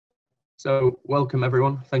So welcome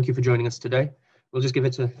everyone. Thank you for joining us today. We'll just give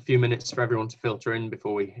it a few minutes for everyone to filter in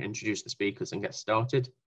before we introduce the speakers and get started.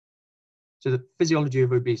 So the Physiology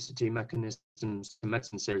of Obesity Mechanisms in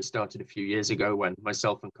Medicine series started a few years ago when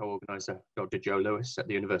myself and co-organizer Dr. Joe Lewis at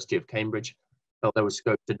the University of Cambridge felt there was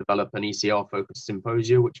scope to develop an ECR-focused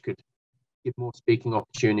symposium which could give more speaking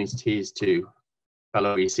opportunities to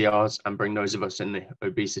fellow ECRs and bring those of us in the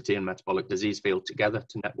obesity and metabolic disease field together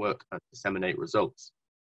to network and disseminate results.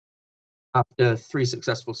 After 3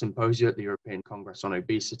 successful symposia at the European Congress on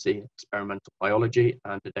Obesity, Experimental Biology,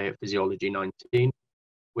 and a day at Physiology 19,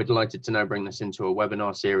 we're delighted to now bring this into a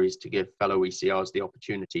webinar series to give fellow ECRs the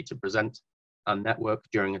opportunity to present and network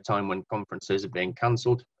during a time when conferences are being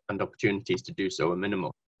cancelled and opportunities to do so are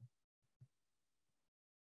minimal.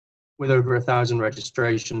 With over 1,000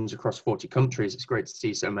 registrations across 40 countries, it's great to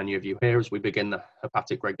see so many of you here as we begin the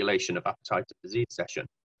Hepatic Regulation of Appetite and Disease session.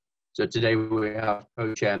 So today we have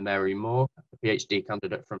co-chair Mary Moore, a PhD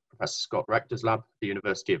candidate from Professor Scott Rector's lab at the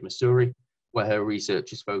University of Missouri, where her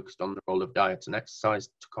research is focused on the role of diet and exercise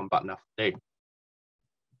to combat NAFLD.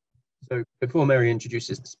 So before Mary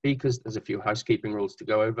introduces the speakers, there's a few housekeeping rules to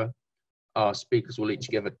go over. Our speakers will each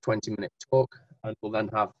give a 20-minute talk and will then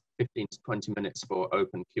have 15 to 20 minutes for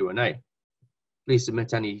open Q&A. Please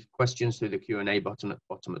submit any questions through the Q&A button at the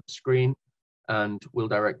bottom of the screen, and we'll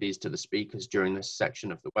direct these to the speakers during this section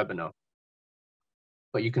of the webinar.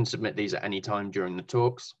 But you can submit these at any time during the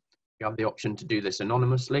talks. You have the option to do this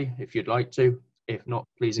anonymously if you'd like to. If not,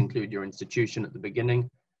 please include your institution at the beginning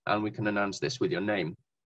and we can announce this with your name.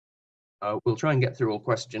 We'll try and get through all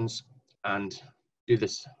questions and do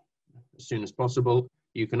this as soon as possible.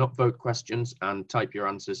 You can upvote questions and type your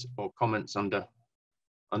answers or comments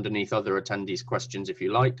underneath other attendees' questions if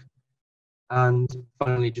you like. And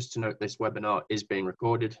finally, just to note, this webinar is being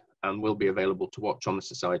recorded and will be available to watch on the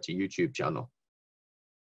Society YouTube channel.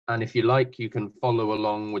 And if you like, you can follow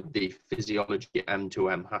along with the Physiology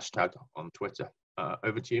M2M hashtag on Twitter.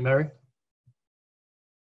 Over to you, Mary.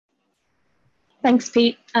 Thanks,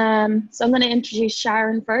 Pete. So I'm going to introduce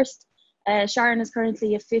Sharon first. Sharon is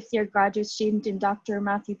currently a 5th-year graduate student in Dr.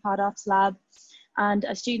 Matthew Podoff's lab and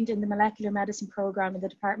a student in the molecular medicine program in the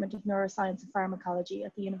Department of Neuroscience and Pharmacology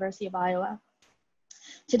at the University of Iowa.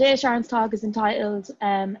 Today, Sharon's talk is entitled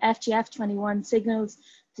FGF21 Signals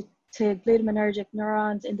to Glutamatergic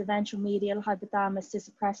Neurons in the Ventromedial Hypothalamus to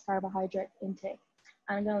Suppress Carbohydrate Intake.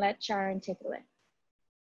 And I'm going to let Sharon take it away.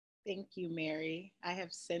 Thank you, Mary. I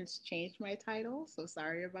have since changed my title, so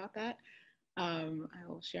sorry about that. I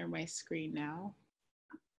will share my screen now.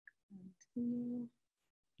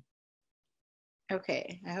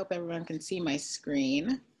 Okay, I hope everyone can see my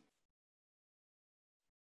screen.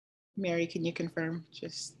 Mary, can you confirm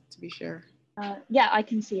just to be sure? Yeah, I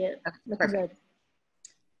can see it. Okay, looking perfect.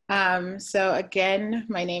 Good. So again,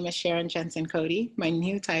 my name is Sharon Jensen-Cody. My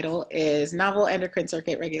new title is Novel Endocrine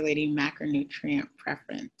Circuit Regulating Macronutrient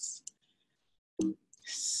Preference.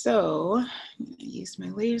 So I'm going to use my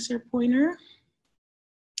laser pointer.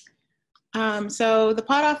 So the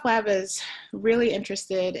Podoff Lab is really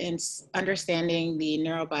interested in understanding the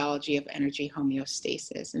neurobiology of energy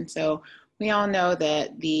homeostasis. And so we all know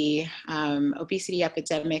that the obesity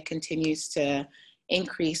epidemic continues to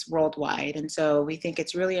increase worldwide. And so we think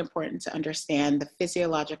it's really important to understand the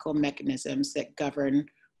physiological mechanisms that govern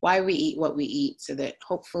why we eat what we eat so that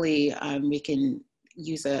hopefully we can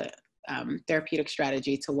use a therapeutic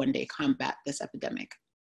strategy to one day combat this epidemic.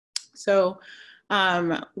 So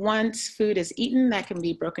once food is eaten, that can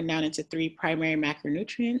be broken down into 3 primary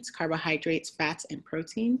macronutrients: carbohydrates, fats, and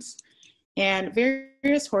proteins. And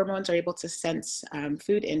various hormones are able to sense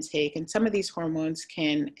food intake, and some of these hormones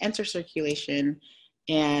can enter circulation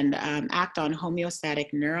and act on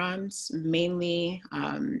homeostatic neurons, mainly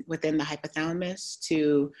within the hypothalamus,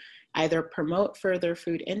 to either promote further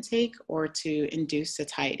food intake or to induce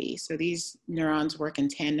satiety. So these neurons work in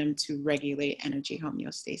tandem to regulate energy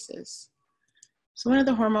homeostasis. So one of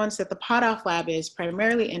the hormones that the Podoff Lab is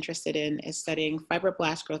primarily interested in is studying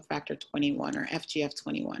fibroblast growth factor 21, or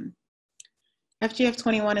FGF21.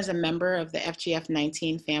 FGF21 is a member of the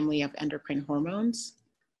FGF19 family of endocrine hormones.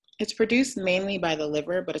 It's produced mainly by the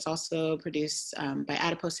liver, but it's also produced by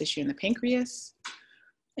adipose tissue in the pancreas.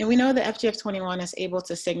 And we know that FGF21 is able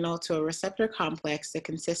to signal to a receptor complex that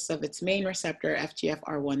consists of its main receptor,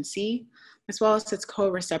 FGFR1C, as well as its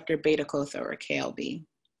co-receptor beta-klotho, or KLB.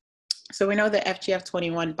 So we know that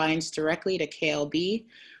FGF21 binds directly to KLB,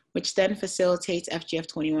 which then facilitates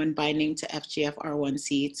FGF21 binding to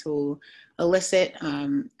FGFR1C to elicit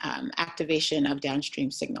activation of downstream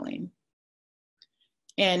signaling.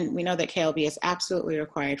 And we know that KLB is absolutely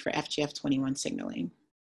required for FGF21 signaling.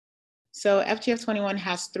 So FGF21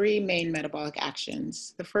 has three main metabolic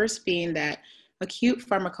actions. The first being that acute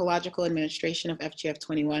pharmacological administration of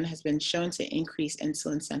FGF21 has been shown to increase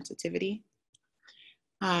insulin sensitivity.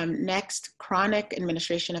 Next, chronic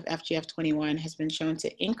administration of FGF21 has been shown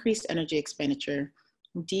to increase energy expenditure,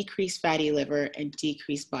 decrease fatty liver, and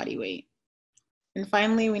decrease body weight. And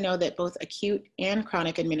finally, we know that both acute and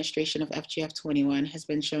chronic administration of FGF21 has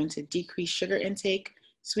been shown to decrease sugar intake,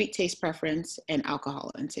 sweet taste preference, and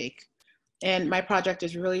alcohol intake. And my project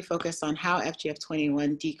is really focused on how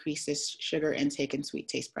FGF21 decreases sugar intake and sweet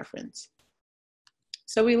taste preference.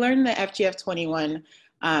 So we learned that FGF21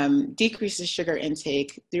 decreases sugar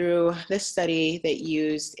intake through this study that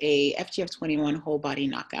used a FGF21 whole body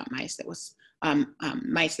knockout mice that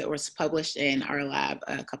was published in our lab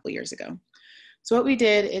a couple years ago. So what we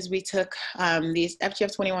did is we took these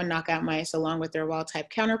FGF21 knockout mice along with their wild type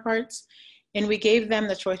counterparts, and we gave them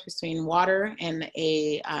the choice between water and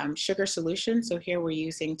a sugar solution. So here we're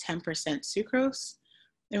using 10% sucrose.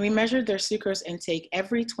 And we measured their sucrose intake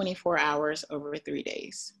every 24 hours over 3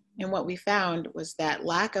 days. And what we found was that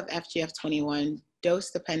lack of FGF21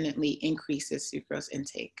 dose-dependently increases sucrose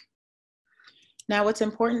intake. Now, what's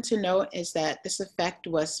important to note is that this effect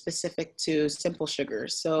was specific to simple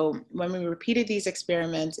sugars. So when we repeated these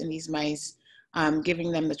experiments in these mice,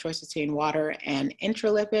 giving them the choice between water and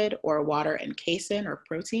intralipid or water and casein or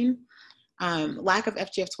protein, lack of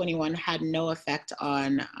FGF21 had no effect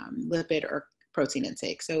on lipid or protein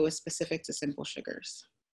intake. So it was specific to simple sugars.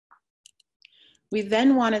 We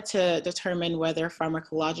then wanted to determine whether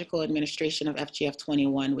pharmacological administration of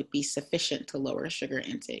FGF21 would be sufficient to lower sugar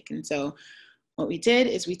intake. And so what we did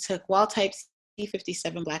is we took wild-type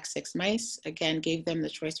C57 black 6 mice, again, gave them the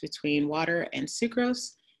choice between water and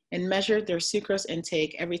sucrose, and measured their sucrose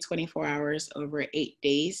intake every 24 hours over 8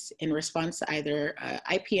 days in response to either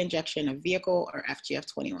IP injection of vehicle or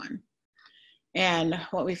FGF21. And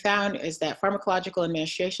what we found is that pharmacological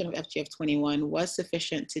administration of FGF21 was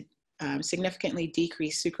sufficient to significantly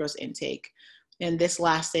decrease sucrose intake. And this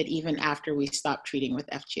lasted even after we stopped treating with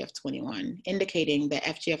FGF21, indicating that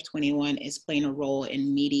FGF21 is playing a role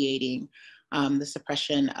in mediating the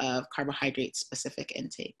suppression of carbohydrate-specific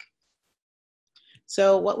intake.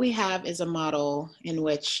 So what we have is a model in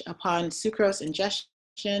which upon sucrose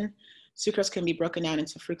ingestion, sucrose can be broken down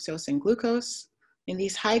into fructose and glucose. And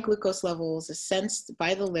these high glucose levels are sensed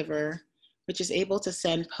by the liver, which is able to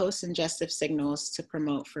send post-ingestive signals to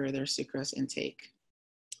promote further sucrose intake.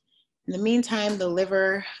 In the meantime, the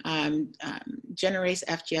liver generates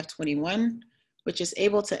FGF21, which is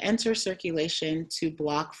able to enter circulation to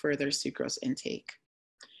block further sucrose intake.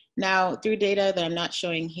 Now, through data that I'm not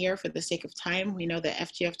showing here for the sake of time, we know that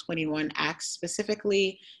FGF21 acts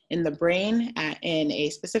specifically in the brain in a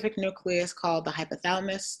specific nucleus called the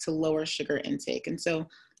hypothalamus to lower sugar intake. And so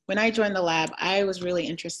when I joined the lab, I was really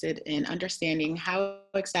interested in understanding how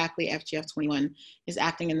exactly FGF21 is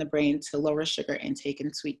acting in the brain to lower sugar intake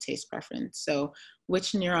and sweet taste preference. So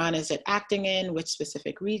which neuron is it acting in, which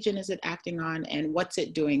specific region is it acting on, and what's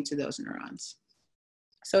it doing to those neurons?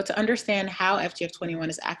 So to understand how FGF21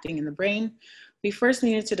 is acting in the brain, we first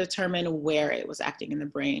needed to determine where it was acting in the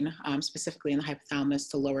brain, specifically in the hypothalamus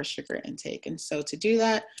to lower sugar intake. And so to do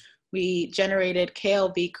that, we generated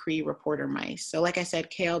KLB-Cre reporter mice. So like I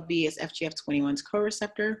said, KLB is FGF21's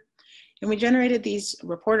co-receptor. And we generated these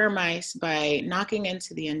reporter mice by knocking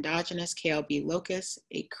into the endogenous KLB locus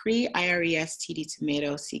a Cre-IRES TD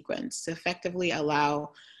tomato sequence to effectively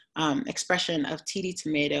allow expression of TD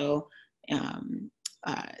tomato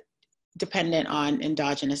dependent on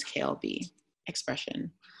endogenous KLB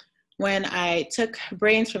expression. When I took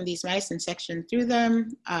brains from these mice and sectioned through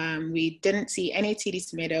them, we didn't see any TD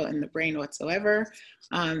tomato in the brain whatsoever.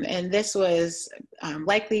 And this was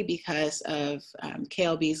likely because of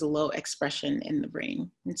KLB's low expression in the brain.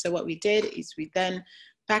 And so what we did is we then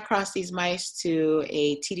back-crossed these mice to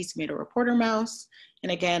a TD tomato reporter mouse.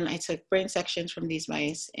 And again, I took brain sections from these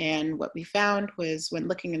mice. And what we found was when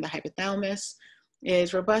looking in the hypothalamus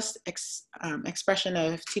is robust expression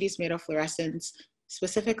of TD tomato fluorescence,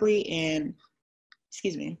 specifically in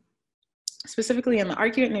the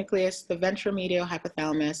arcuate nucleus, the ventromedial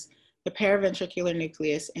hypothalamus, the paraventricular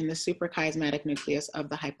nucleus, and the suprachiasmatic nucleus of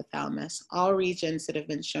the hypothalamus, all regions that have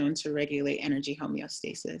been shown to regulate energy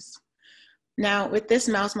homeostasis. Now, with this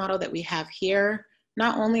mouse model that we have here,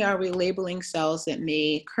 not only are we labeling cells that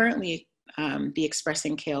may currently be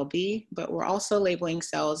expressing KLB, but we're also labeling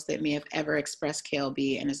cells that may have ever expressed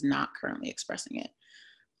KLB and is not currently expressing it.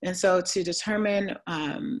 And so to determine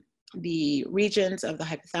the regions of the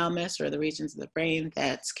hypothalamus or the regions of the brain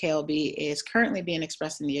that KLB is currently being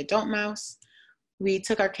expressed in the adult mouse, we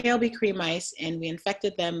took our KLB-Cre mice and we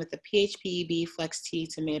infected them with the PHPEB Flex T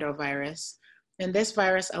tomato virus. And this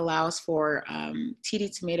virus allows for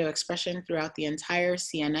TD tomato expression throughout the entire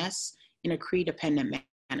CNS in a Cre-dependent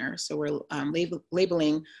manner. So we're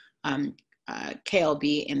labeling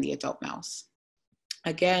KLB in the adult mouse.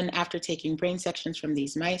 Again, after taking brain sections from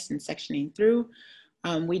these mice and sectioning through,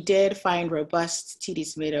 we did find robust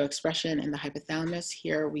TD tomato expression in the hypothalamus.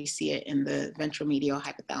 Here we see it in the ventromedial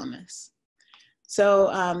hypothalamus.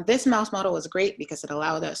 So this mouse model was great because it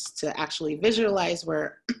allowed us to actually visualize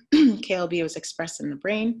where KLB was expressed in the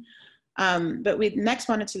brain. But we next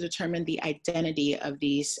wanted to determine the identity of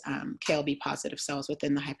these KLB positive cells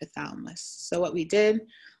within the hypothalamus. So what we did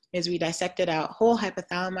is we dissected out whole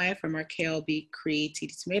hypothalami from our KLB-Cre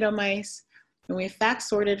TD tomato mice, and we fact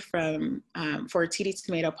sorted for TD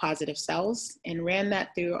tomato positive cells and ran that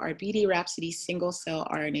through our BD Rhapsody single cell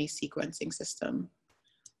RNA sequencing system.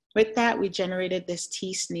 With that, we generated this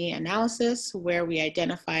T-SNE analysis where we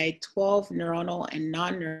identified 12 neuronal and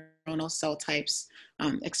non-neuronal cell types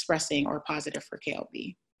expressing or positive for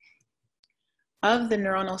KLB. Of the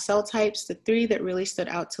neuronal cell types, the 3 that really stood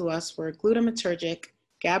out to us were glutamatergic,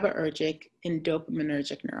 GABAergic, and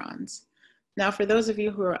dopaminergic neurons. Now, for those of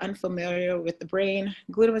you who are unfamiliar with the brain,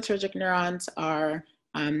 glutamatergic neurons are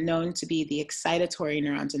known to be the excitatory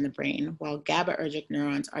neurons in the brain, while GABAergic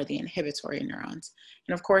neurons are the inhibitory neurons.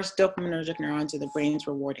 And of course, dopaminergic neurons are the brain's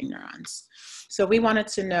rewarding neurons. So we wanted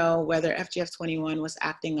to know whether FGF21 was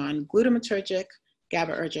acting on glutamatergic,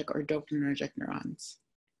 GABAergic, or dopaminergic neurons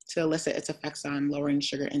to elicit its effects on lowering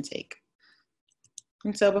sugar intake.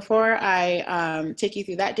 And so before I take you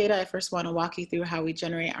through that data, I first want to walk you through how we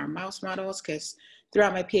generate our mouse models, because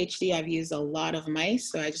throughout my PhD, I've used a lot of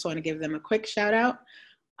mice, so I just want to give them a quick shout out.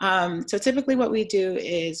 So typically what we do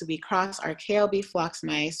is we cross our KLB flox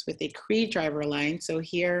mice with a Cre driver line. So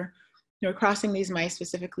here, we're crossing these mice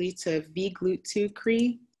specifically to VGlut2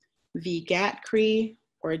 Cre, VGAT Cre,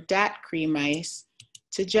 or DAT Cre mice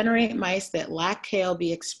to generate mice that lack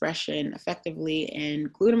KLB expression effectively in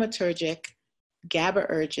glutamatergic,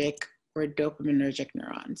 GABAergic, or dopaminergic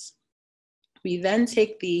neurons. We then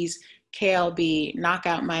take these KLB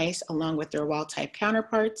knockout mice along with their wild-type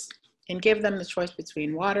counterparts and give them the choice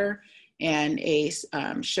between water and a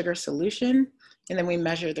sugar solution, and then we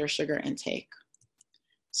measure their sugar intake.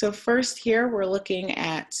 So first here, we're looking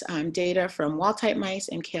at data from wild-type mice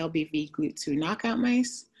and KLB VGlut2 knockout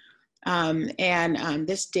mice.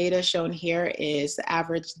 This data shown here is the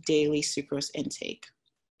average daily sucrose intake.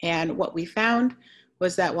 And what we found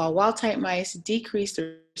was that while wild-type mice decreased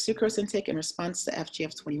their sucrose intake in response to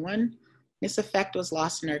FGF21, this effect was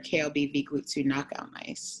lost in our KLB VGlut2 knockout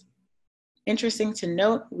mice. Interesting to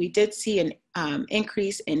note, we did see an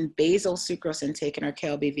increase in basal sucrose intake in our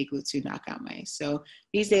KLB VGlut2 knockout mice. So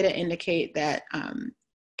these data indicate that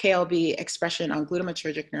KLB expression on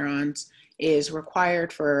glutamatergic neurons is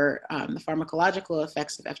required for the pharmacological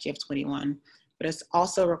effects of FGF21, but it's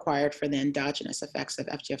also required for the endogenous effects of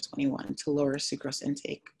FGF21 to lower sucrose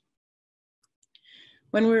intake.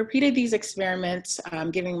 When we repeated these experiments,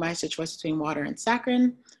 giving mice a choice between water and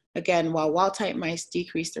saccharin, again, while wild-type mice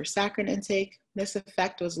decreased their saccharin intake, this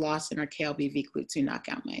effect was lost in our KLB VGlut2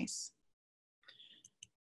 knockout mice.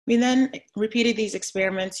 We then repeated these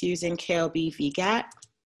experiments using KLB VGAT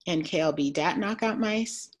and KLB DAT knockout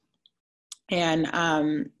mice.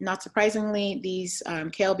 And not surprisingly, these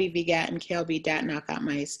KLB VGAT and KLB DAT knockout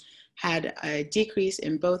mice had a decrease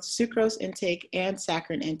in both sucrose intake and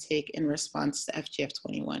saccharin intake in response to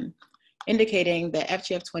FGF21, indicating that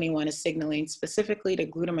FGF21 is signaling specifically to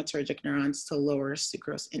glutamatergic neurons to lower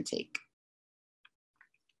sucrose intake.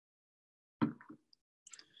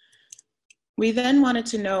 We then wanted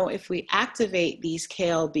to know if we activate these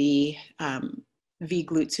KLB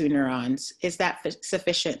VGlut2 neurons, is that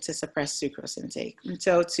sufficient to suppress sucrose intake? And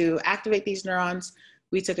so to activate these neurons,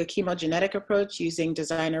 we took a chemogenetic approach using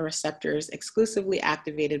designer receptors exclusively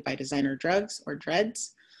activated by designer drugs or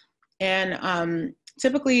DREDs. And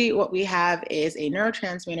typically what we have is a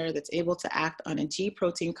neurotransmitter that's able to act on a G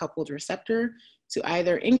protein coupled receptor to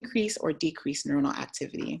either increase or decrease neuronal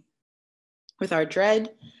activity. With our DRED,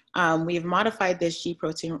 we've modified this G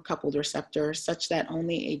protein coupled receptor such that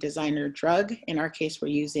only a designer drug, in our case we're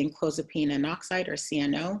using clozapine N-oxide or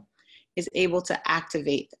CNO, is able to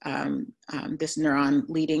activate this neuron,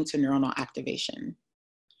 leading to neuronal activation.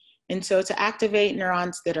 And so to activate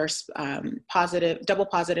neurons that are positive, double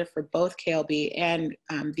positive for both KLB and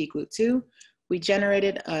VGlut2, we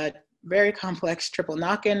generated a very complex triple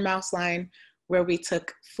knock-in mouse line where we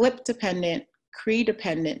took FLIP-dependent,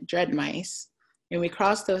 Cre-dependent DRED mice, and we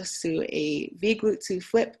crossed those to a VGlut2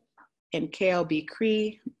 FLIP and KLB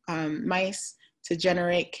Cre mice to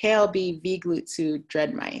generate KLB V-GLUT2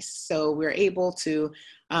 dread mice. So we're able to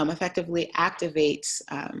effectively activate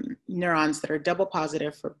neurons that are double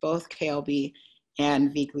positive for both KLB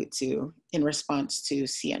and V-GLUT2 in response to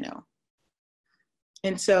CNO.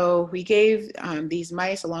 And so we gave these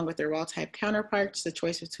mice, along with their wild-type counterparts, the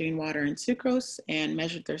choice between water and sucrose, and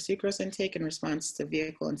measured their sucrose intake in response to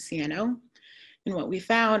vehicle and CNO. And what we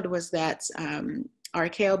found was that our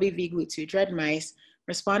KLB V-GLUT2 dread mice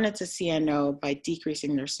responded to CNO by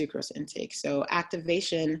decreasing their sucrose intake. So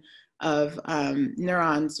activation of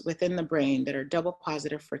neurons within the brain that are double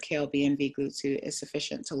positive for KLB and V-GLUT2 is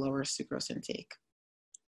sufficient to lower sucrose intake.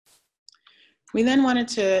 We then wanted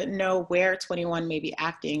to know where 21 may be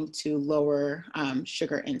acting to lower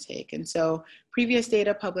sugar intake. And so previous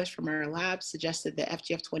data published from our lab suggested that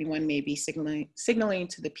FGF21 may be signaling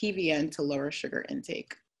to the PVN to lower sugar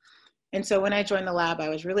intake. And so when I joined the lab, I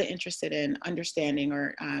was really interested in understanding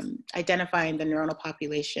or identifying the neuronal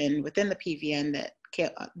population within the PVN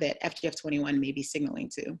that FGF21 may be signaling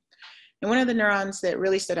to. And one of the neurons that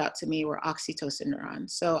really stood out to me were oxytocin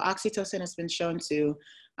neurons. So oxytocin has been shown to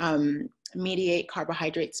mediate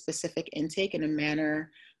carbohydrate-specific intake in a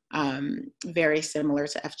manner very similar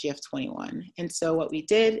to FGF21. And so what we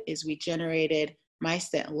did is we generated mice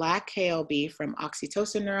that lack KLB from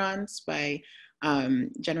oxytocin neurons by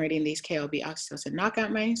generating these KLB oxytocin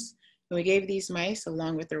knockout mice. And we gave these mice,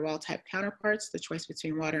 along with their wild-type counterparts, the choice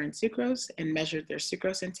between water and sucrose, and measured their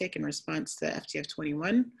sucrose intake in response to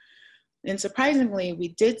FGF21. And surprisingly, we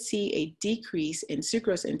did see a decrease in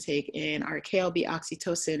sucrose intake in our KLB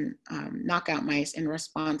oxytocin knockout mice in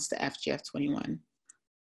response to FGF21.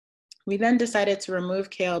 We then decided to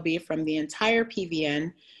remove KLB from the entire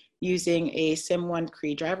PVN using a SIM1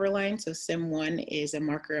 Cree driver line. So SIM1 is a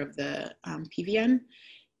marker of the PVN.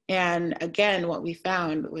 And again, what we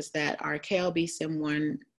found was that our KLB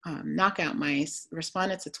SIM1 knockout mice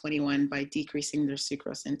responded to 21 by decreasing their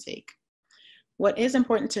sucrose intake. What is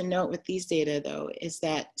important to note with these data, though, is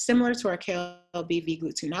that similar to our KLB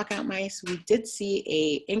V-GLUT2 knockout mice, we did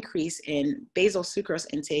see an increase in basal sucrose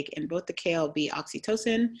intake in both the KLB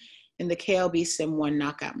oxytocin and the KLB SIM1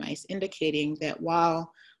 knockout mice, indicating that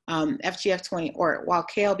while while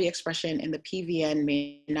KLB expression in the PVN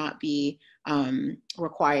may not be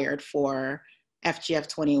required for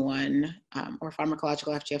FGF21 or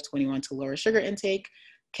pharmacological FGF21 to lower sugar intake,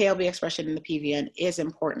 KLB expression in the PVN is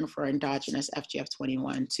important for endogenous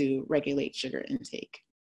FGF21 to regulate sugar intake.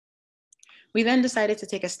 We then decided to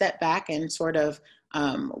take a step back and sort of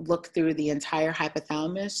look through the entire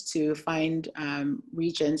hypothalamus to find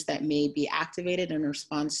regions that may be activated in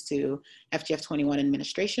response to FGF21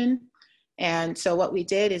 administration. And so what we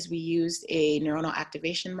did is we used a neuronal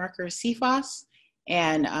activation marker, CFOS,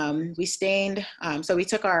 and we stained, so we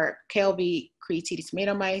took our KLB Cree TD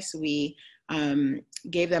tomato mice, we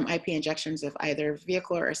gave them IP injections of either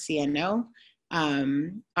vehicle or CNO,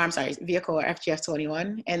 vehicle or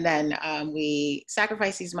FGF21. And then we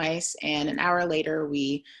sacrificed these mice, and an hour later,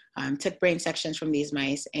 we took brain sections from these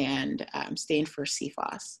mice and stained for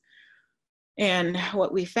CFOS. And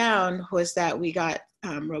what we found was that we got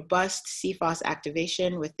robust CFOS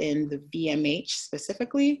activation within the VMH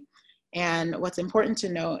specifically. And what's important to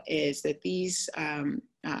note is that these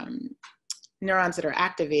neurons that are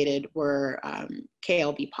activated were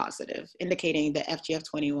KLB positive, indicating that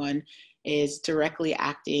FGF21 is directly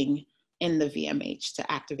acting in the VMH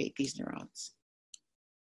to activate these neurons.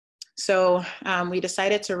 So we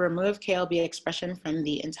decided to remove KLB expression from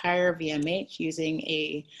the entire VMH using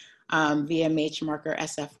a VMH marker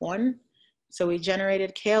SF1. So we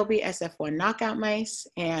generated KLB SF1 knockout mice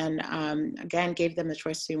and again gave them the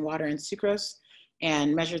choice between water and sucrose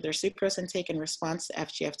and measured their sucrose intake in response to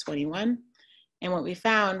FGF21. And what we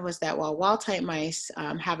found was that while wild-type mice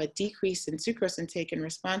have a decrease in sucrose intake in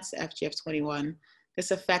response to FGF21, this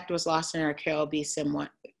effect was lost in our KLB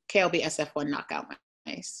SF1 knockout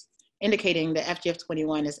mice, indicating that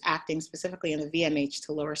FGF21 is acting specifically in the VMH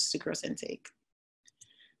to lower sucrose intake.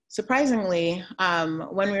 Surprisingly,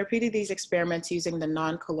 when we repeated these experiments using the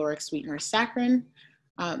non-caloric sweetener saccharin,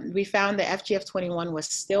 we found that FGF21 was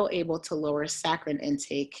still able to lower saccharin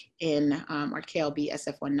intake in our KLB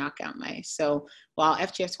SF1 knockout mice. So while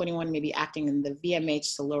FGF21 may be acting in the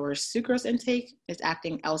VMH to lower sucrose intake, it's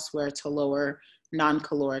acting elsewhere to lower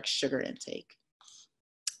non-caloric sugar intake.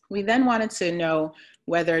 We then wanted to know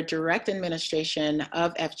whether direct administration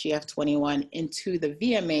of FGF21 into the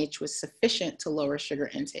VMH was sufficient to lower sugar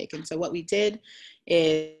intake. And so what we did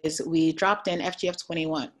is we dropped in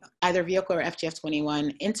FGF21, either vehicle or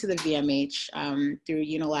FGF21, into the VMH through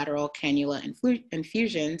unilateral cannula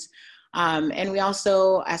infusions And we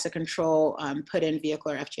also, as a control, put in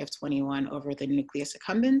vehicular FGF21 over the nucleus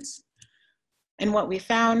accumbens. And what we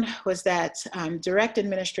found was that direct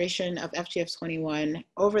administration of FGF21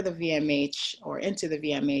 over the VMH or into the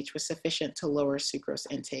VMH was sufficient to lower sucrose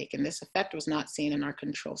intake. And this effect was not seen in our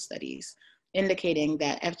control studies, indicating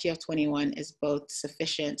that FGF21 is both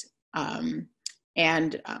sufficient or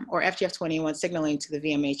FGF21 signaling to the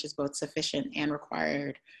VMH is both sufficient and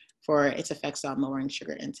required for its effects on lowering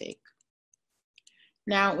sugar intake.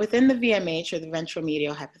 Now, within the VMH, or the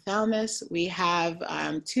ventromedial hypothalamus, we have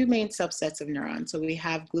two main subsets of neurons. So we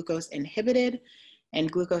have glucose-inhibited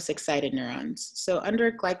and glucose-excited neurons. So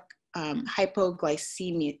under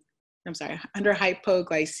hypoglycemia,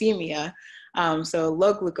 so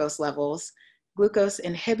low glucose levels,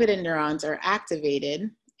 glucose-inhibited neurons are activated,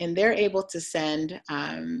 and they're able to send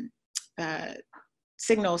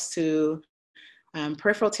signals to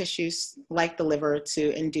peripheral tissues like the liver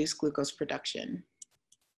to induce glucose production.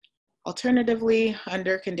 Alternatively,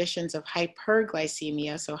 under conditions of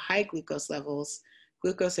hyperglycemia, so high glucose levels,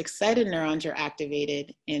 glucose-excited neurons are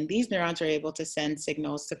activated, and these neurons are able to send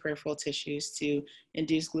signals to peripheral tissues to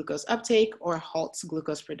induce glucose uptake or halt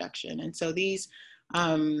glucose production. And so these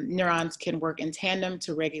neurons can work in tandem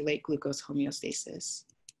to regulate glucose homeostasis.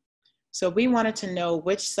 So we wanted to know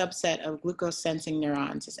which subset of glucose-sensing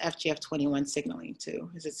neurons is FGF21 signaling to.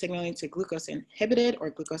 Is it signaling to glucose-inhibited or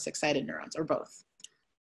glucose-excited neurons, or both?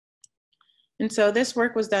 And so this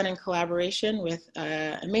work was done in collaboration with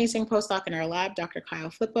an amazing postdoc in our lab, Dr.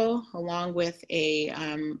 Kyle Flippo, along with a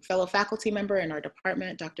fellow faculty member in our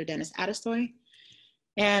department, Dr. Dennis Adestoy.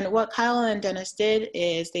 And what Kyle and Dennis did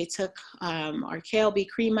is they took our KLB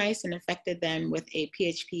cream mice and infected them with a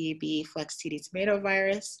PHP-B flex TD tomato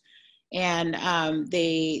virus. And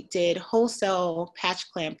they did whole cell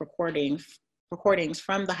patch clamp recordings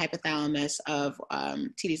from the hypothalamus of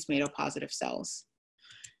TD tomato positive cells.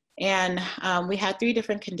 And we had three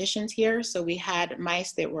different conditions here. So we had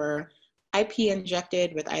mice that were IP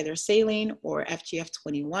injected with either saline or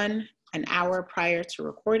FGF21 an hour prior to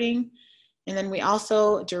recording. And then we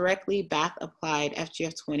also directly bath applied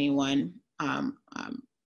FGF21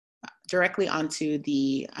 directly onto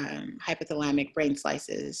the hypothalamic brain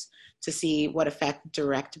slices to see what effect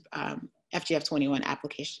direct FGF21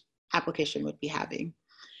 application would be having.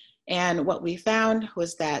 And what we found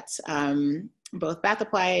was that both bath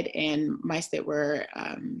applied and mice that were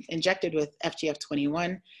injected with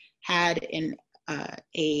FGF21 had an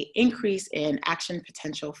increase in action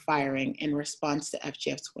potential firing in response to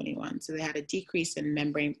FGF21. So they had a decrease in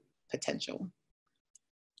membrane potential.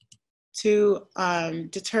 To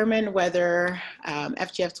determine whether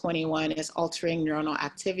FGF21 is altering neuronal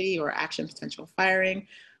activity or action potential firing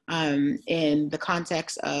in the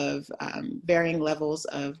context of varying levels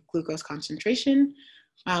of glucose concentration,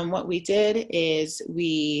 what we did is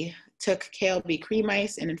we took KLB cream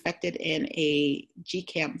mice and infected in a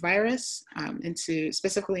GCAMP virus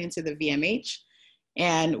specifically into the VMH,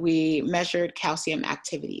 and we measured calcium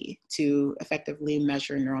activity to effectively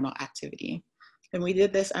measure neuronal activity. And we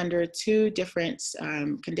did this under two different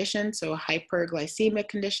conditions, so hyperglycemic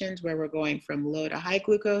conditions where we're going from low to high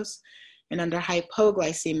glucose, and under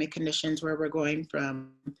hypoglycemic conditions where we're going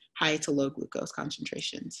from high to low glucose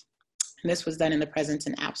concentrations. And this was done in the presence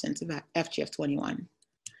and absence of FGF21.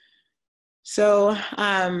 So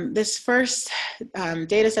this first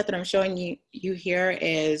data set that I'm showing you here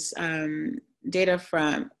is data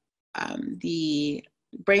from the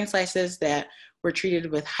brain slices that were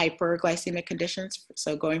treated with hyperglycemic conditions,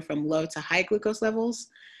 so going from low to high glucose levels.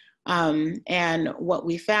 And what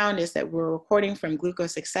we found is that we're recording from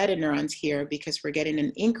glucose-excited neurons here because we're getting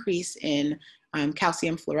an increase in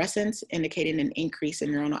calcium fluorescence, indicating an increase in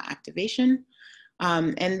neuronal activation.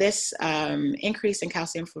 And this increase in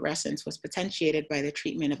calcium fluorescence was potentiated by the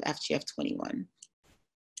treatment of FGF21.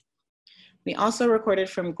 We also recorded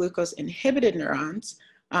from glucose-inhibited neurons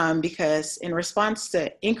because in response to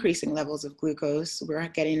increasing levels of glucose, we're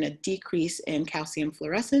getting a decrease in calcium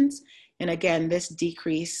fluorescence. And again, this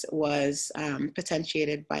decrease was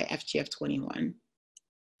potentiated by FGF21.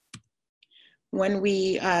 When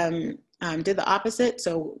we did the opposite,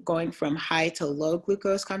 so going from high to low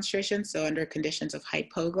glucose concentration, so under conditions of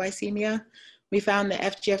hypoglycemia, we found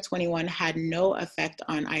that FGF21 had no effect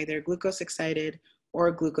on either glucose-excited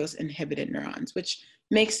or glucose-inhibited neurons, which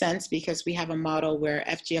makes sense because we have a model where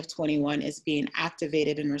FGF21 is being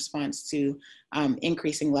activated in response to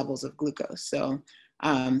increasing levels of glucose. So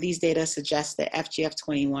these data suggest that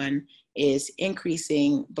FGF21 is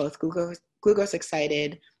increasing both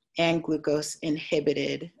glucose-excited and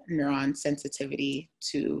glucose-inhibited neuron sensitivity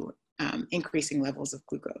to increasing levels of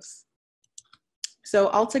glucose. So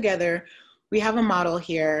altogether, we have a model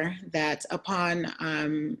here that upon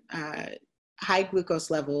high glucose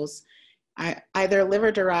levels, either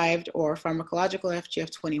liver-derived or pharmacological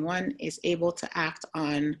FGF21 is able to act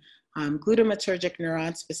on glutamatergic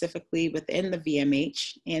neurons, specifically within the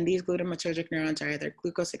VMH. And these glutamatergic neurons are either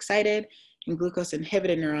glucose-excited and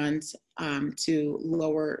glucose-inhibited neurons to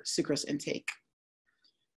lower sucrose intake.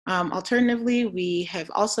 Alternatively, we have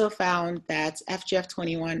also found that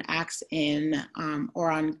FGF21 acts in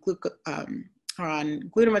or on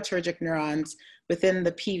glutamatergic neurons within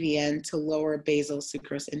the PVN to lower basal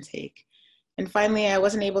sucrose intake. And finally, I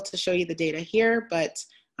wasn't able to show you the data here, but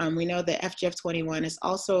we know that FGF21 is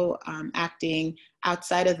also acting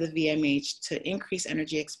outside of the VMH to increase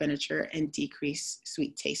energy expenditure and decrease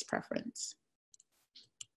sweet taste preference.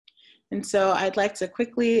 And so I'd like to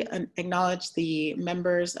quickly acknowledge the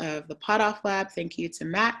members of the Potoff Lab. Thank you to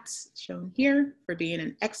Matt, shown here, for being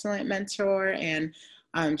an excellent mentor and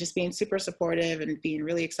just being super supportive and being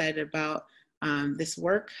really excited about this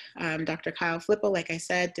work. Dr. Kyle Flippo, like I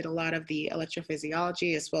said, did a lot of the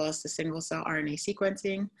electrophysiology as well as the single cell RNA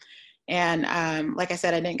sequencing. And like I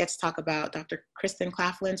said, I didn't get to talk about Dr. Kristen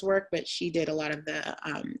Claflin's work, but she did a lot of the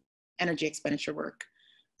energy expenditure work.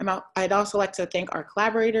 I'd also like to thank our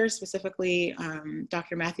collaborators, specifically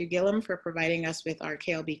Dr. Matthew Gillum for providing us with our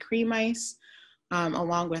KLB cream mice,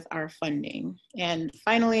 along with our funding. And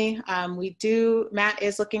finally, Matt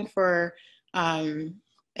is looking for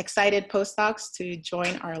excited postdocs to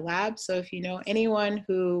join our lab. So if you know anyone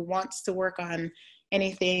who wants to work on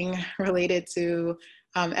anything related to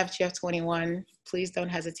FGF21, please don't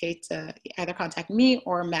hesitate to either contact me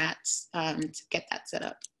or Matt to get that set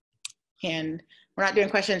up. And we're not doing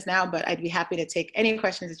questions now, but I'd be happy to take any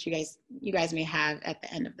questions that you guys may have at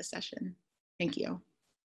the end of the session. Thank you.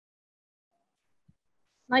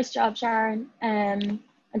 Nice job, Sharon. And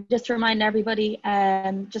just to remind everybody,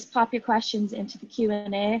 just pop your questions into the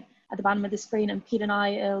Q&A at the bottom of the screen, and Pete and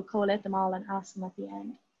I will collate them all and ask them at the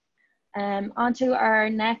end. On to our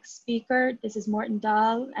next speaker. This is Morten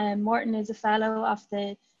Dall. Morten is a fellow of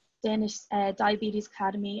the Danish Diabetes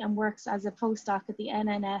Academy and works as a postdoc at the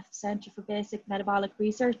NNF Center for Basic Metabolic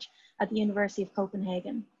Research at the University of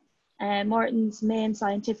Copenhagen. Morten's main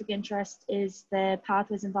scientific interest is the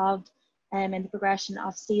pathways involved in the progression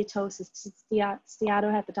of steatosis,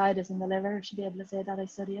 steatohepatitis in the liver. I should be able to say that, I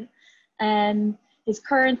study it. His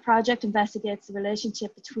current project investigates the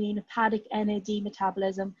relationship between hepatic NAD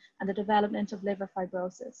metabolism and the development of liver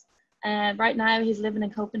fibrosis. Right now he's living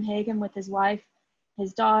in Copenhagen with his wife,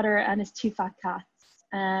 his daughter, and his 2 fat cats.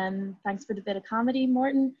 Thanks for the bit of comedy,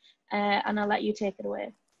 Morten, and I'll let you take it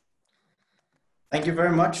away. Thank you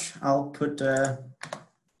very much. I'll put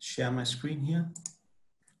share my screen here.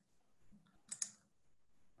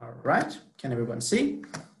 All right, can everyone see?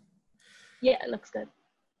 Yeah, it looks good.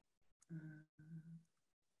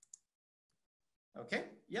 Okay,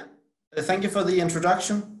 yeah. Thank you for the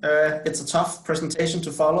introduction. It's a tough presentation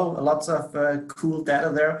to follow, lots of cool data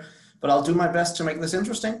there, but I'll do my best to make this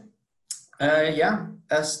interesting. Yeah,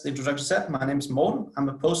 as the introduction said, my name is Morten. I'm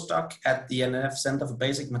a postdoc at the NNF Center for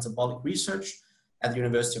Basic Metabolic Research at the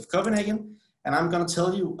University of Copenhagen. And I'm going to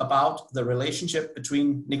tell you about the relationship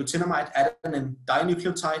between nicotinamide adenine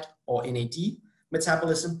dinucleotide, or NAD,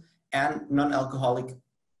 metabolism and non-alcoholic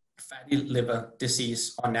fatty liver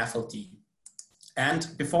disease, or NAFLD. And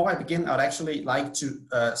before I begin, I'd actually like to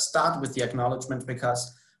start with the acknowledgement,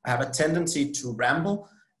 because I have a tendency to ramble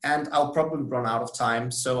and I'll probably run out of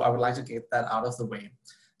time. So I would like to get that out of the way.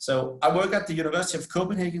 So I work at the University of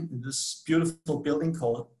Copenhagen in this beautiful building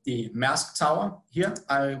called the Maersk Tower. Here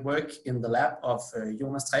I work in the lab of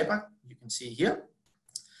Jonas Trebak, you can see here.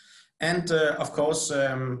 And of course,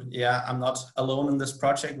 yeah, I'm not alone in this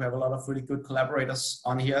project. We have a lot of really good collaborators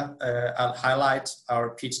on here. I'll highlight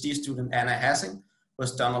our PhD student, Anna Hassing, who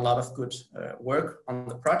has done a lot of good work on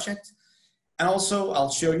the project. And also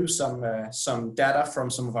I'll show you some data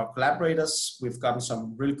from some of our collaborators. We've gotten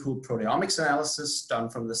some really cool proteomics analysis done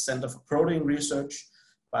from the Center for Protein Research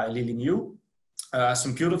by Lili Liu,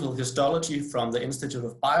 some beautiful histology from the Institute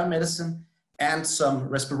of Biomedicine, and some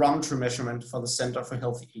respirometry measurement for the Center for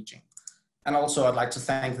Healthy Aging. And also I'd like to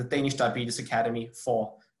thank the Danish Diabetes Academy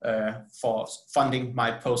for funding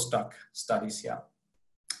my postdoc studies here.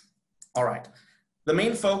 All right. The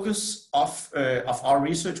main focus of our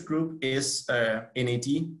research group is NAD.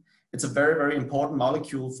 It's a very, very important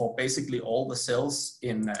molecule for basically all the cells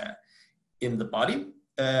in the body.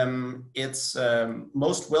 It's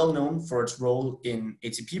most well known for its role in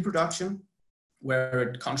ATP production, where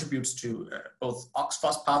it contributes to both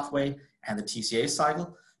OXPHOS pathway and the TCA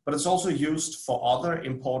cycle, but it's also used for other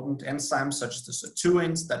important enzymes such as the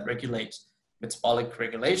sirtuins that regulate metabolic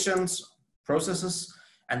regulations, processes,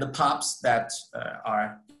 and the PARPs that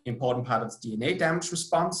are important part of the DNA damage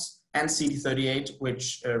response, and CD38,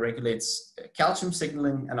 which regulates calcium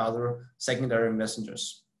signaling and other secondary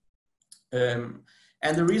messengers.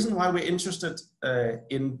 And the reason why we're interested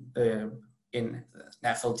in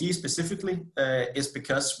NAFLD specifically is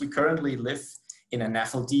because we currently live in a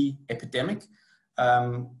NAFLD epidemic.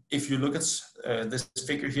 If you look at this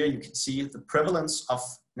figure here, you can see the prevalence of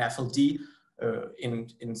NAFLD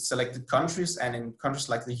in selected countries, and in countries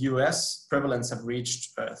like the US, prevalence have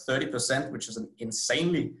reached 30%, which is an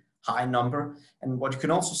insanely high number. And what you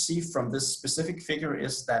can also see from this specific figure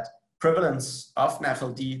is that prevalence of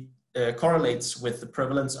NAFLD correlates with the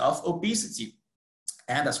prevalence of obesity.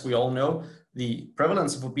 And as we all know, the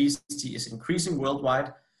prevalence of obesity is increasing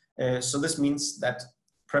worldwide. So this means that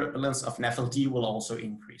prevalence of NAFLD will also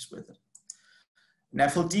increase with it.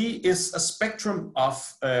 NAFLD is a spectrum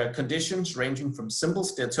of conditions ranging from simple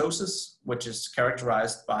steatosis, which is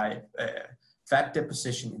characterized by fat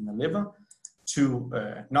deposition in the liver, to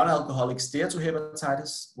non-alcoholic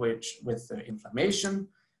steatohepatitis, which with inflammation,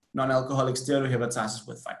 non-alcoholic steatohepatitis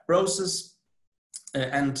with fibrosis,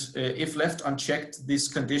 and if left unchecked, this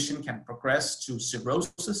condition can progress to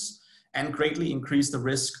cirrhosis and greatly increase the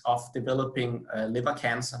risk of developing liver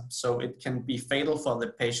cancer. So it can be fatal for the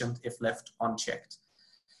patient if left unchecked.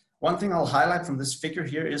 One thing I'll highlight from this figure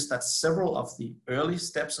here is that several of the early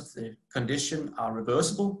steps of the condition are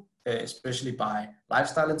reversible, especially by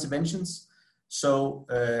lifestyle interventions. So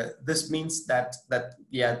this means that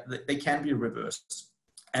they can be reversed.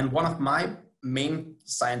 And one of my main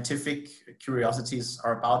scientific curiosities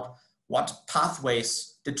are about what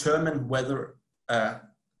pathways determine whether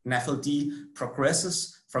NAFLD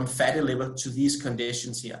progresses from fatty liver to these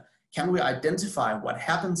conditions here. Can we identify what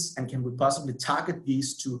happens, and can we possibly target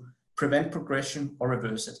these to prevent progression or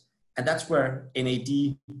reverse it? And that's where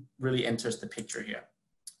NAD really enters the picture here.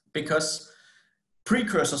 Because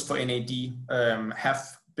precursors for NAD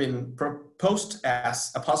have been proposed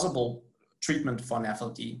as a possible treatment for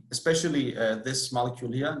NAFLD, especially this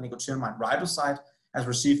molecule here, nicotinamide riboside, has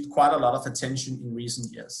received quite a lot of attention in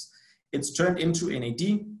recent years. It's turned into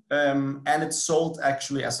NAD, and it's sold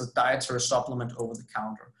actually as a dietary supplement over the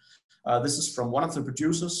counter. This is from one of the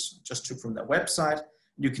producers, just took from their website.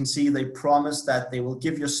 You can see they promise that they will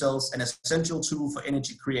give your cells an essential tool for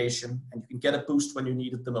energy creation, and you can get a boost when you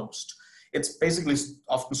need it the most. It's basically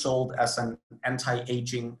often sold as an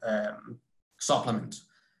anti-aging supplement.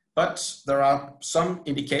 But there are some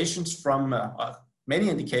indications from, many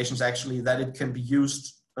indications actually, that it can be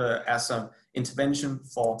used as an intervention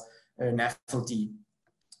for NAFLD.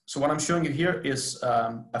 So what I'm showing you here is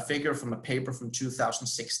a figure from a paper from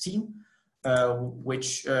 2016,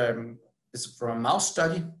 which is from a mouse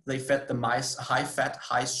study. They fed the mice a high-fat,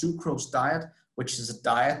 high-sucrose diet, which is a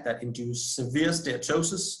diet that induced severe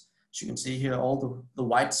steatosis. As you can see here, all the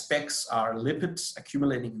white specks are lipids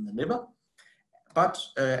accumulating in the liver. But,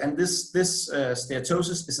 and this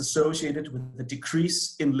steatosis is associated with the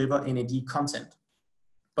decrease in liver NAD content.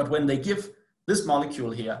 But when they give this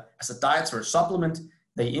molecule here as a dietary supplement,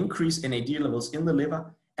 they increase NAD levels in the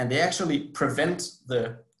liver, and they actually prevent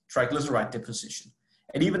the triglyceride deposition.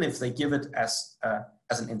 And even if they give it as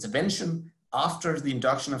an intervention after the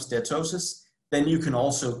induction of steatosis, then you can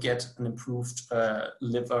also get an improved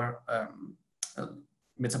liver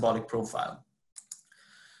metabolic profile.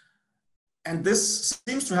 And this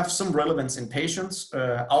seems to have some relevance in patients.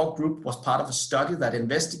 Our group was part of a study that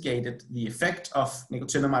investigated the effect of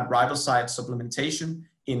nicotinamide riboside supplementation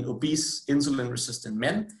in obese, insulin-resistant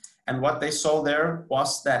men. And what they saw there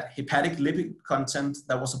was that hepatic lipid content,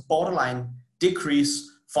 there was a borderline decrease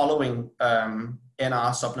following NR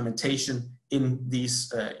supplementation in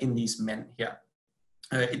these men here.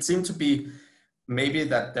 It seemed to be maybe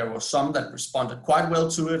that there were some that responded quite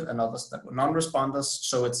well to it and others that were non-responders.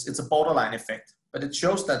 So it's a borderline effect, but it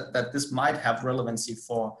shows that this might have relevancy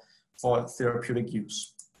for therapeutic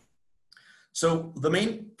use. So the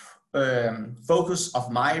main focus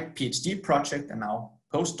of my PhD project and now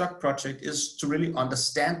postdoc project is to really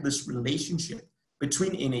understand this relationship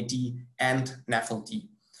between NAD and NAFLD.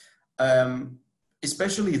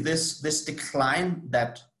 Especially this decline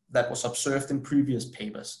that was observed in previous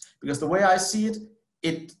papers. Because the way I see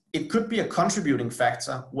it, it could be a contributing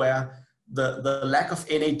factor where the lack of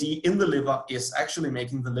NAD in the liver is actually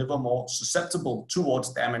making the liver more susceptible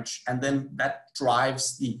towards damage, and then that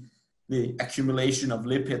drives the accumulation of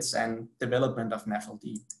lipids and development of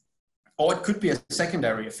NAFLD. Or it could be a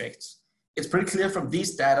secondary effect. It's pretty clear from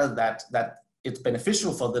these data that it's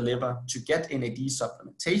beneficial for the liver to get NAD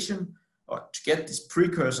supplementation or to get these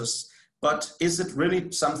precursors, But is it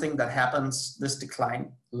really something that happens, this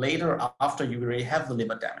decline, later after you already have the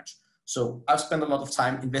liver damage? So I've spent a lot of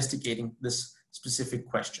time investigating this specific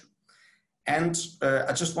question. And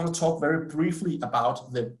I just want to talk very briefly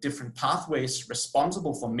about the different pathways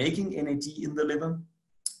responsible for making NAD in the liver.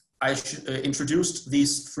 I introduced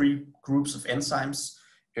these 3 groups of enzymes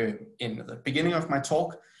in the beginning of my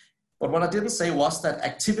talk. But what I didn't say was that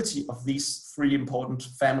activity of these 3 important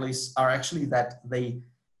families are actually that they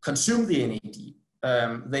consume the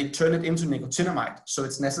NAD. They turn it into nicotinamide, so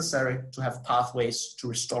it's necessary to have pathways to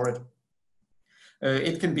restore it.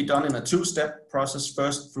 It can be done in a 2-step process,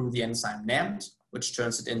 first through the enzyme NAMD, which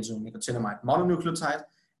turns it into nicotinamide mononucleotide,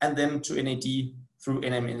 and then to NAD through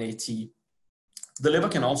NMNAT. The liver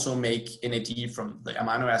can also make NAD from the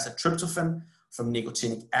amino acid tryptophan, from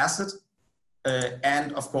nicotinic acid,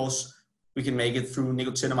 and of course, we can make it through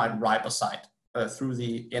nicotinamide riboside, through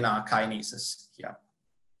the NR kinases here.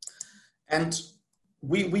 And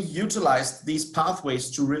we utilized these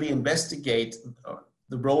pathways to really investigate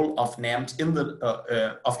the role of NAMD in the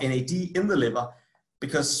of NAD in the liver,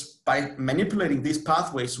 because by manipulating these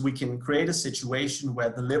pathways, we can create a situation where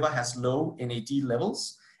the liver has low NAD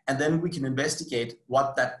levels, and then we can investigate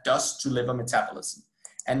what that does to liver metabolism.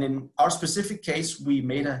 And in our specific case, we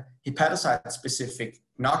made a hepatocyte-specific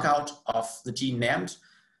knockout of the gene NAMD.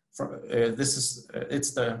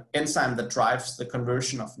 It's the enzyme that drives the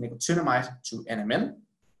conversion of nicotinamide to NMN.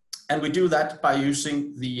 And we do that by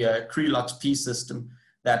using the CRE-LOX-P system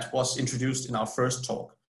that was introduced in our first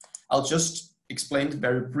talk. I'll just explain it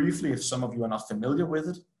very briefly if some of you are not familiar with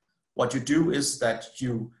it. What you do is that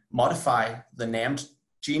you modify the NAMD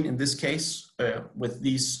gene, in this case, with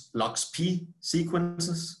these LOX-P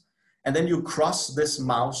sequences, and then you cross this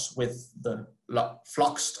mouse with the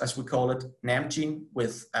floxed, as we call it, NAMD gene,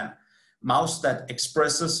 with a mouse that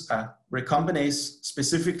expresses a recombinase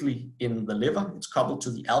specifically in the liver. It's coupled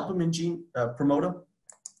to the albumin gene promoter.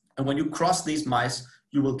 And when you cross these mice,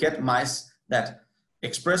 you will get mice that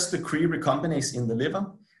express the CRE recombinase in the liver.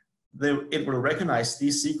 It will recognize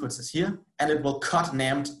these sequences here, and it will cut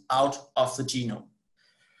NAMD out of the genome.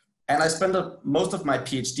 And I spent most of my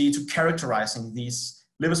PhD to characterizing these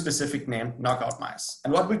liver-specific NAMD knockout mice.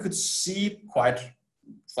 And what we could see quite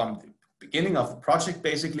from the beginning of the project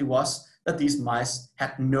basically was that these mice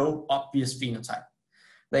had no obvious phenotype.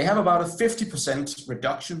 They have about a 50%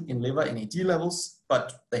 reduction in liver NAD levels,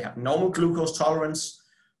 but they have normal glucose tolerance,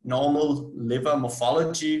 normal liver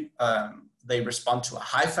morphology. They respond to a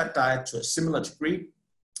high-fat diet to a similar degree,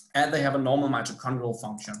 and they have a normal mitochondrial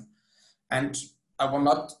function. And I will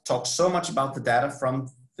not talk so much about the data from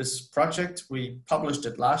this project. We published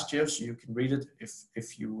it last year, so you can read it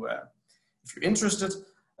if you're interested.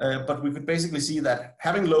 But we could basically see that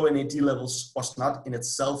having low NAD levels was not in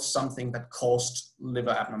itself something that caused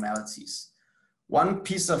liver abnormalities. One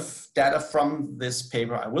piece of data from this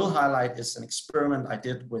paper I will highlight is an experiment I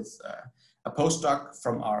did with a postdoc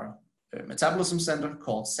from our metabolism center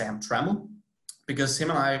called Sam Trammell, because him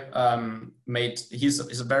and I he's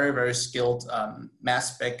a very, very skilled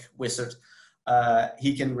mass spec wizard.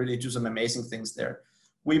 He can really do some amazing things there.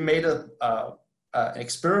 We made an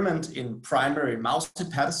experiment in primary mouse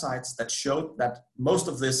hepatocytes that showed that most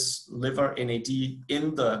of this liver NAD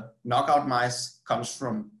in the knockout mice comes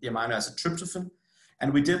from the amino acid tryptophan.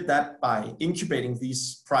 And we did that by incubating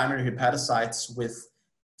these primary hepatocytes with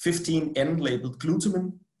 15N labeled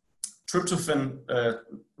glutamine. Tryptophan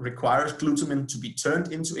requires glutamine to be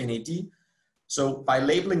turned into NAD. So by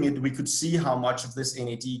labeling it, we could see how much of this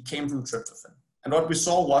NAD came from tryptophan. And what we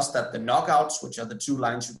saw was that the knockouts, which are the 2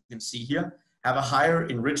 lines you can see here, have a higher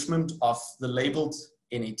enrichment of the labeled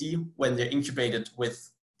NAD when they're incubated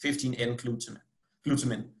with 15N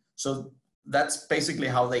glutamine. So that's basically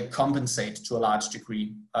how they compensate to a large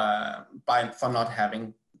degree for not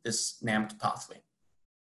having this NAMD pathway.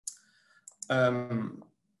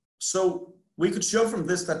 So we could show from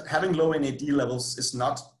this that having low NAD levels is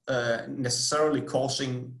not necessarily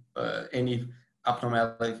causing any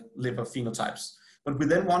abnormal liver phenotypes. But we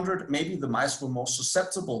then wondered maybe the mice were more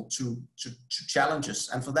susceptible to challenges.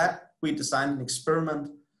 And for that, we designed an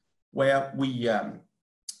experiment where we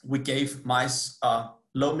gave mice a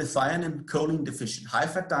low methionine choline deficient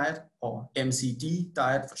high-fat diet, or MCD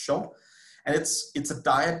diet for short. And it's a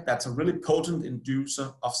diet that's a really potent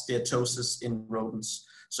inducer of steatosis in rodents.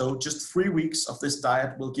 So just 3 weeks of this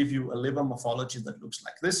diet will give you a liver morphology that looks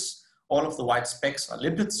like this. All of the white specks are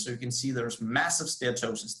lipids, so you can see there's massive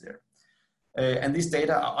steatosis there. And these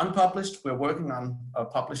data are unpublished. We're working on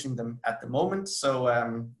publishing them at the moment. So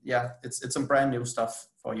yeah, it's some brand new stuff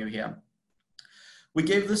for you here. We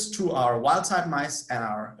gave this to our wild type mice and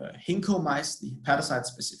our Hinko mice, the hepatocyte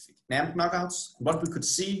specific NAMP knockouts. What we could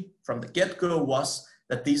see from the get-go was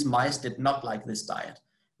that these mice did not like this diet.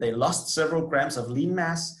 They lost several grams of lean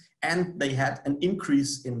mass, and they had an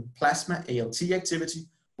increase in plasma ALT activity,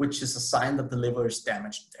 which is a sign that the liver is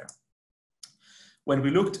damaged there. When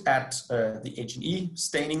we looked at the H&E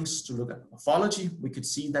stainings to look at morphology, we could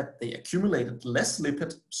see that they accumulated less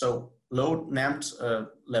lipid, so low NAMP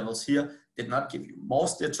levels here did not give you more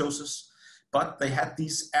steatosis, but they had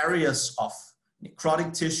these areas of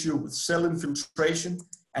necrotic tissue with cell infiltration,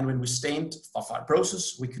 and when we stained for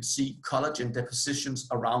fibrosis, we could see collagen depositions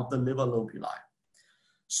around the liver lobuli.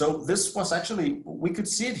 So this was actually, we could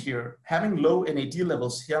see it here, having low NAD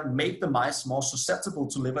levels here made the mice more susceptible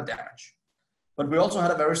to liver damage. But we also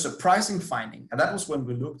had a very surprising finding, and that was when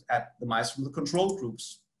we looked at the mice from the control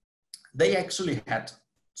groups. They actually had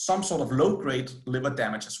some sort of low-grade liver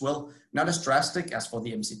damage as well, not as drastic as for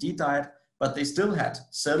the MCD diet, but they still had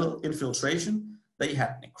cell infiltration, they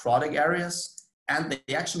had necrotic areas, and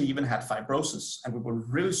they actually even had fibrosis. And we were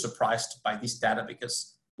really surprised by these data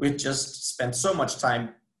because we just spent so much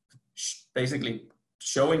time basically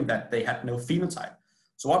showing that they had no phenotype.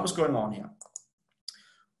 So what was going on here?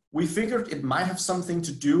 We figured it might have something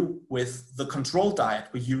to do with the control diet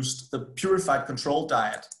we used, the purified control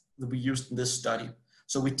diet that we used in this study.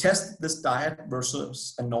 So we tested this diet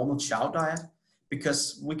versus a normal chow diet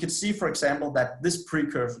because we could see, for example, that this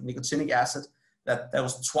precursor, nicotinic acid, that there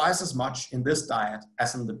was twice as much in this diet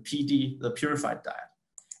as in the PD, the purified diet.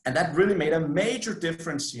 And that really made a major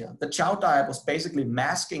difference here. The chow diet was basically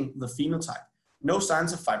masking the phenotype. No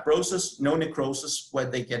signs of fibrosis, no necrosis where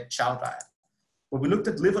they get chow diet. When we looked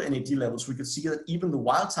at liver NAD levels, we could see that even the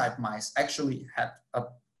wild type mice actually had a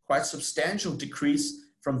quite substantial decrease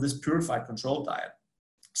from this purified control diet.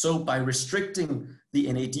 So by restricting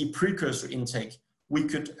the NAD precursor intake, we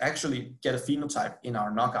could actually get a phenotype in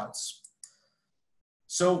our knockouts.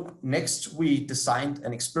 So next we designed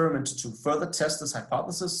an experiment to further test this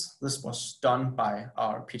hypothesis. This was done by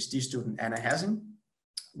our PhD student Anna Hassing,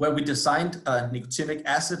 where we designed a nicotinic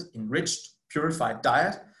acid enriched purified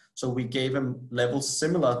diet. So we gave them levels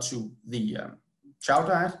similar to the chow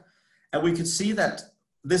diet. And we could see that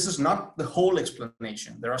this is not the whole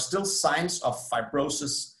explanation. There are still signs of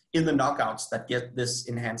fibrosis in the knockouts that get this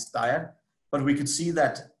enhanced diet. But we could see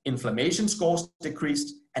that inflammation scores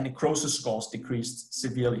decreased and necrosis scores decreased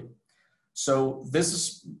severely. So this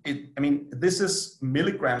is, this is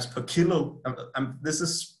milligrams per kilo. This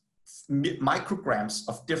is micrograms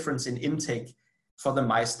of difference in intake for the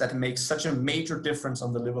mice that makes such a major difference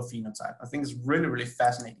on the liver phenotype. I think it's really, really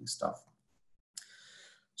fascinating stuff.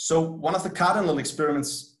 So one of the cardinal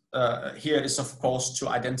experiments here is, of course, to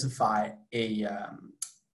identify a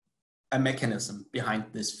mechanism behind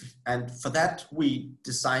this. And for that, we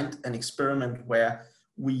designed an experiment where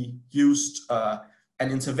we used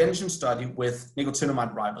an intervention study with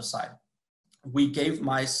nicotinamide riboside. We gave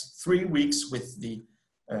mice 3 weeks with the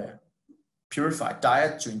purified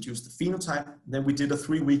diet to induce the phenotype. Then we did a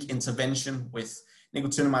 3-week intervention with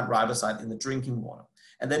nicotinamide riboside in the drinking water.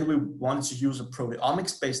 And then we wanted to use a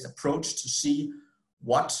proteomics-based approach to see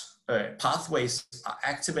what pathways are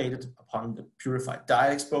activated upon the purified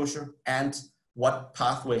diet exposure and what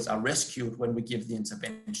pathways are rescued when we give the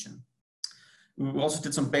intervention. We also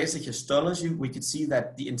did some basic histology. We could see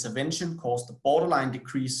that the intervention caused a borderline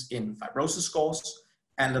decrease in fibrosis scores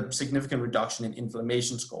and a significant reduction in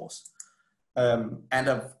inflammation scores. And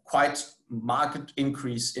a quite marked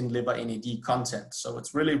increase in liver NAD content. So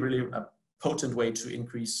it's really, really a potent way to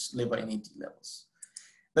increase liver NAD levels.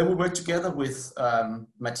 Then we worked together with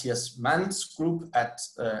Matthias Mann's group at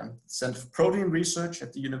Center for Protein Research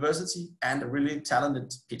at the university and a really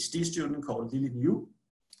talented PhD student called Lili Liu.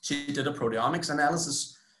 She did a proteomics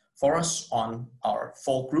analysis for us on our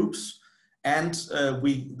 4 groups. And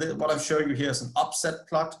what I've shown you here is an upset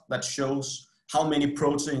plot that shows how many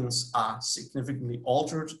proteins are significantly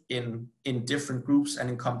altered in different groups and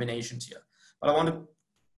in combinations here. But I want to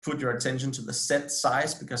put your attention to the set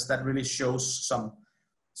size because that really shows some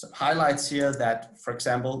highlights here that, for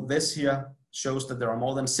example, this here shows that there are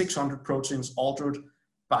more than 600 proteins altered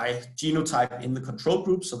by genotype in the control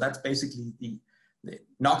group. So that's basically the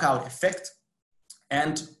knockout effect.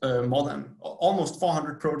 And almost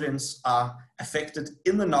 400 proteins are affected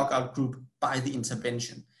in the knockout group by the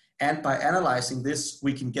intervention. And by analyzing this,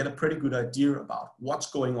 we can get a pretty good idea about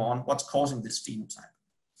what's going on, what's causing this phenotype.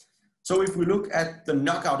 So if we look at the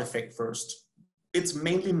knockout effect first, it's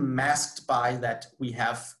mainly masked by that we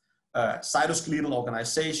have cytoskeletal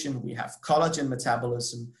organization, we have collagen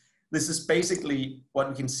metabolism. This is basically what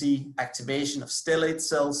we can see, activation of stellate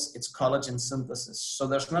cells, it's collagen synthesis. So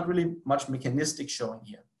there's not really much mechanistic showing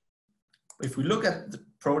here. If we look at the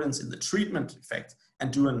proteins in the treatment effect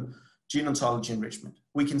and do a gene ontology enrichment,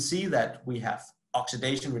 we can see that we have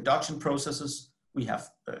oxidation reduction processes, we have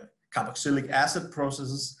carboxylic acid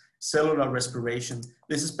processes, cellular respiration.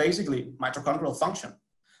 This is basically mitochondrial function.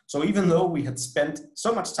 So even though we had spent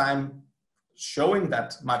so much time showing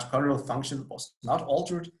that mitochondrial function was not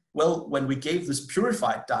altered, well, when we gave this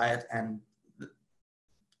purified diet and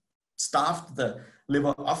starved the liver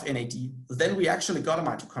of NAD, then we actually got a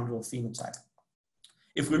mitochondrial phenotype.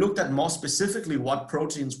 If we looked at more specifically what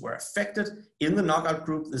proteins were affected in the knockout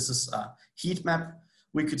group, this is a heat map,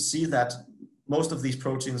 we could see that most of these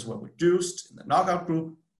proteins were reduced in the knockout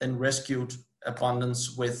group, then rescued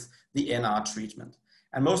abundance with the NR treatment.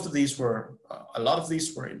 And most of these were, a lot of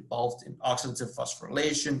these were involved in oxidative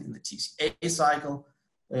phosphorylation in the TCA cycle.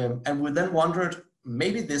 And we then wondered,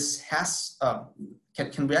 maybe this has,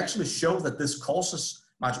 can we actually show that this causes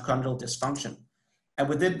mitochondrial dysfunction? And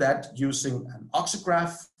we did that using an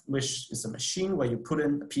oxygraph, which is a machine where you put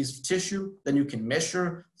in a piece of tissue, then you can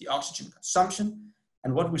measure the oxygen consumption.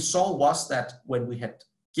 And what we saw was that when we had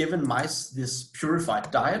given mice this purified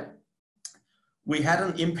diet, we had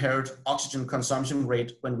an impaired oxygen consumption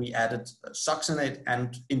rate when we added succinate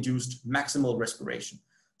and induced maximal respiration.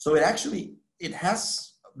 So it actually,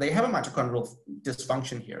 they have a mitochondrial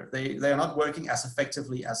dysfunction here. They are not working as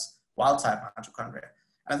effectively as wild type mitochondria.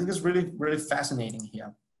 And I think it's really, really fascinating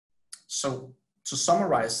here. So to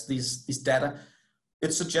summarize these data,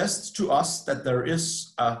 it suggests to us that there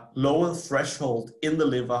is a lower threshold in the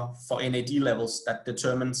liver for NAD levels that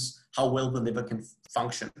determines how well the liver can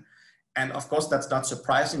function. And of course, that's not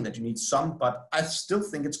surprising that you need some, but I still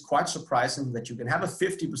think it's quite surprising that you can have a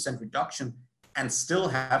 50% reduction and still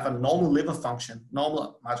have a normal liver function,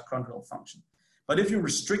 normal mitochondrial function. But if you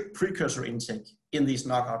restrict precursor intake in these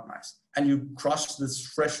knockout mice and you cross this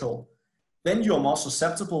threshold, then you're more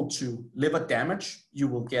susceptible to liver damage. You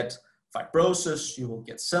will get fibrosis, you will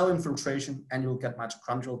get cell infiltration, and you'll get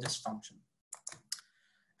mitochondrial dysfunction.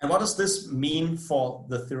 And what does this mean for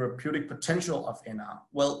the therapeutic potential of NR?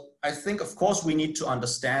 Well, I think, of course, we need to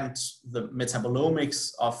understand the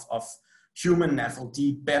metabolomics of human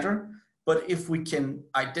NAFLD better. But if we can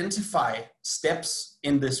identify steps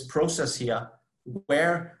in this process here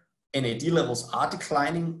where NAD levels are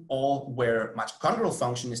declining or where mitochondrial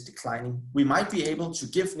function is declining, we might be able to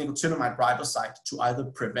give nicotinamide riboside to either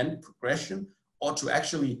prevent progression or to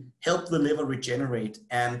actually help the liver regenerate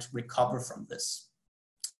and recover from this.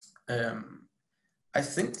 I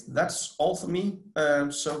think that's all for me.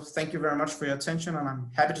 So thank you very much for your attention, and I'm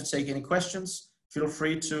happy to take any questions. Feel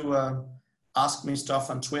free to ask me stuff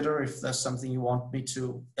on Twitter if there's something you want me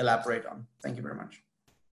to elaborate on. Thank you very much.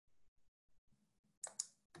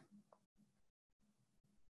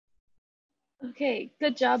 Okay,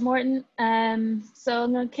 good job, Morten. So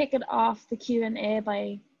I'm going to kick it off the Q&A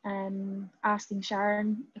by asking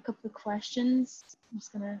Sharon a couple of questions. I'm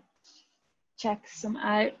just going to check some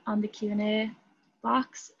out on the Q&A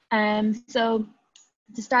box. So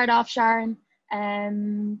to start off, Sharon,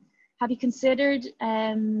 have you considered,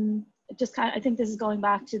 I think this is going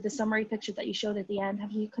back to the summary picture that you showed at the end,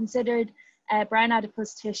 have you considered brown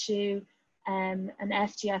adipose tissue and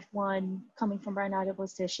FGF1 coming from brown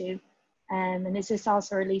adipose tissue? And is this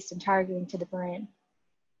also released and targeting to the brain?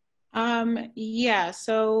 Yeah,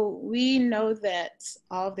 so we know that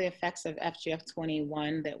all of the effects of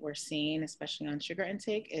FGF21 that we're seeing, especially on sugar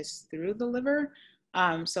intake, is through the liver.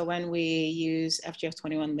 So when we use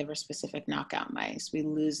FGF21 liver-specific knockout mice, we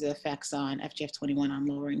lose the effects on FGF21 on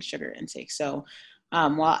lowering sugar intake. So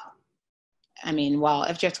while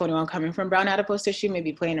FGF21 coming from brown adipose tissue may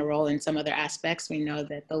be playing a role in some other aspects, we know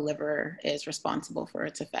that the liver is responsible for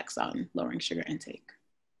its effects on lowering sugar intake.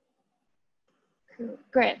 Cool.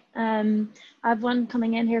 Great. I have one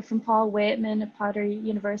coming in here from Paul Waitman at Potter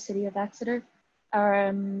University of Exeter.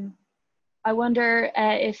 I wonder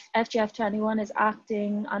if FGF21 is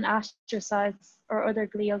acting on astrocytes or other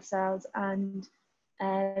glial cells, and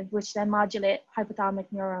which then modulate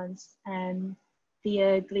hypothalamic neurons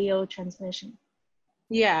via glial transmission.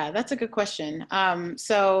 Yeah, that's a good question.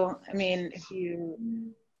 So, I mean, if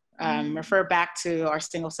you refer back to our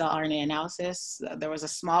single cell RNA analysis, there was a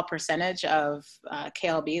small percentage of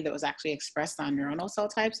KLB that was actually expressed on neuronal cell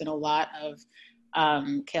types, and a lot of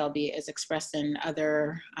KLB is expressed in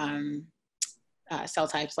other cell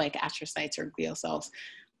types like astrocytes or glial cells.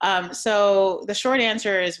 So the short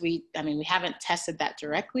answer is we haven't tested that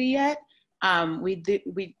directly yet. I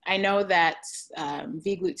know that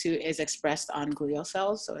VGlut2 is expressed on glial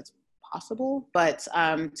cells, so it's possible, but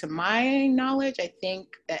to my knowledge, I think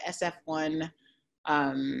that SF1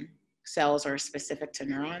 cells are specific to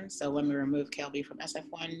neurons. So when we remove KLB from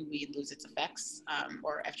SF1, we lose its effects,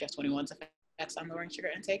 or FGF21's effects on lowering sugar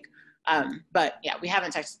intake. But yeah, we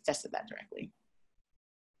haven't tested that directly.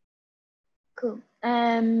 Cool.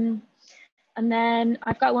 And then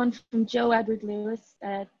I've got one from Joe Edward Lewis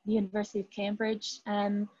at the University of Cambridge.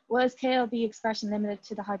 Was KLB expression limited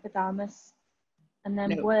to the hypothalamus? And then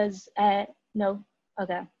no.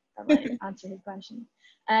 Okay, that might answer his question.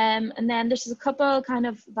 And then there's just a couple kind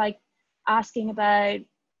of like asking about,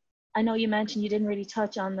 I know you mentioned you didn't really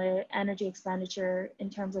touch on the energy expenditure in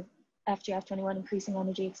terms of FGF21 increasing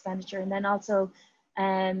energy expenditure. And then also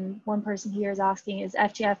one person here is asking, is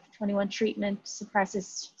FGF21 treatment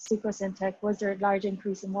suppresses sucrose intake? Was there a large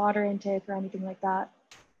increase in water intake or anything like that?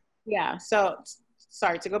 Yeah, so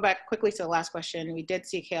sorry, to go back quickly to the last question, we did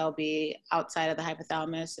see KLB outside of the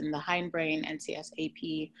hypothalamus in the hindbrain,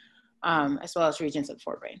 NCS-AP, as well as regions of the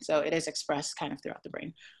forebrain. So it is expressed kind of throughout the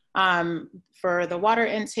brain. For the water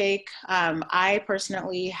intake, I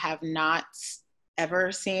personally have not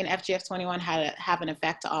ever seen FGF21 have an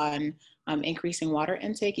effect on increasing water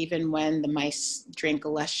intake. Even when the mice drink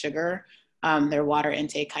less sugar, their water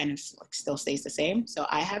intake kind of still stays the same. So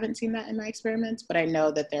I haven't seen that in my experiments, but I know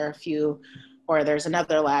that there are a few, or there's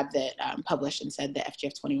another lab that published and said that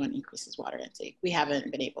FGF21 increases water intake. We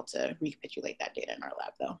haven't been able to recapitulate that data in our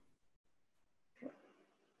lab though.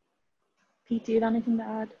 Pete, do you have anything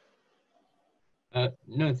to add?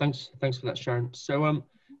 No, thanks for that, Sharon. So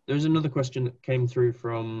there's another question that came through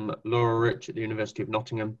from Laura Rich at the University of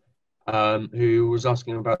Nottingham, who was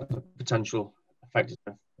asking about the potential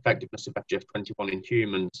effectiveness of FGF21 in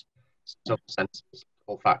humans, senses,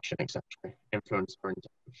 olfaction, etc., influence or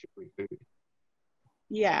intake of sugary food.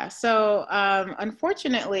 Yeah, so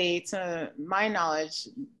unfortunately, to my knowledge,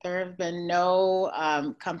 there have been no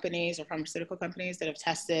companies or pharmaceutical companies that have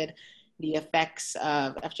tested the effects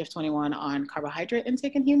of FGF21 on carbohydrate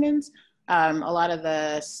intake in humans. A lot of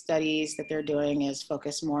the studies that they're doing is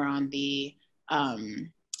focused more on the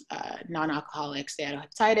non-alcoholic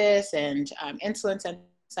steatohepatitis and insulin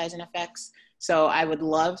sensitizing effects. So I would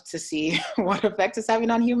love to see what effect it's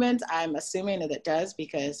having on humans. I'm assuming that it does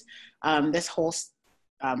because this whole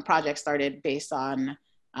project started based on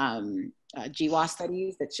GWAS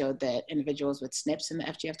studies that showed that individuals with SNPs in the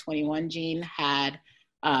FGF21 gene had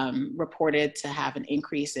reported to have an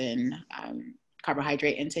increase in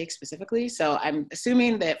carbohydrate intake specifically. So I'm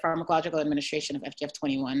assuming that pharmacological administration of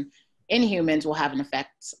FGF21 in humans will have an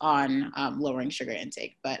effect on lowering sugar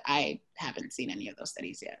intake, but I haven't seen any of those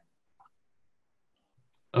studies yet.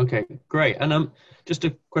 Okay, great. And just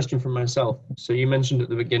a question from myself. So you mentioned at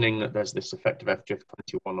the beginning that there's this effect of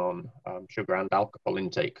FGF21 on sugar and alcohol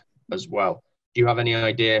intake as well. Do you have any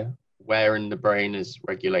idea where in the brain is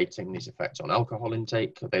regulating these effects on alcohol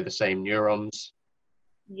intake? Are they the same neurons?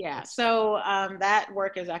 Yeah, so that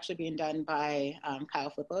work is actually being done by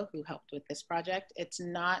Kyle Flippo, who helped with this project. It's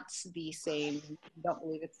not the same, I don't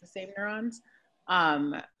believe it's the same neurons.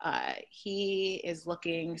 He is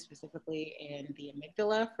looking specifically in the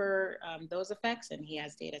amygdala for those effects, and he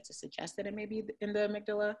has data to suggest that it may be in the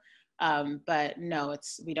amygdala. But no,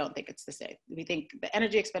 we don't think it's the same. We think the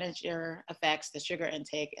energy expenditure effects, the sugar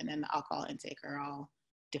intake, and then the alcohol intake are all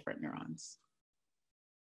different neurons.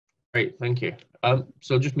 Great, thank you.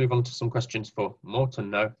 So I'll just move on to some questions for Morten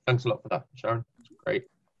now. Thanks a lot for that, Sharon. That's great.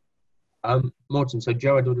 Morten, so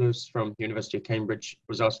Joe Edwards from the University of Cambridge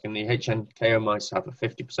was asking, the HNKO mice have a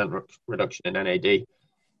 50% reduction in NAD.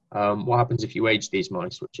 What happens if you age these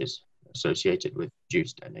mice, which is associated with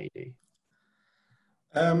reduced NAD?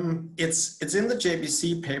 It's in the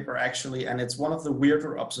JBC paper actually, and it's one of the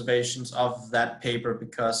weirder observations of that paper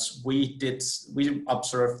because we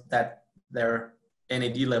observed that their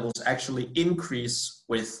NAD levels actually increase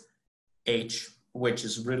with age, which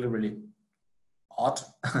is really, really odd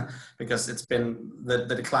because it's been the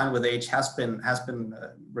decline with age has been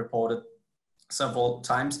reported several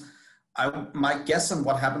times. My guess on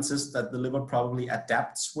what happens is that the liver probably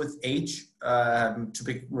adapts with age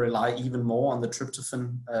to rely even more on the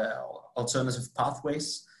tryptophan alternative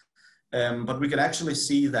pathways. But we can actually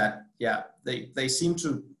see that, yeah, they seem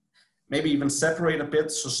to maybe even separate a bit.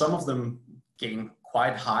 So some of them gain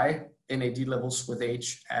quite high NAD levels with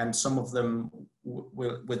age, and some of them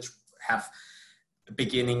which have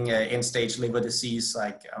beginning end-stage liver disease,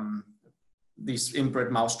 like these inbred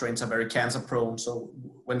mouse strains are very cancer prone. So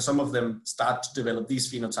when some of them start to develop these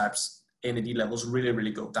phenotypes, NAD levels really,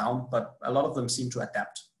 really go down, but a lot of them seem to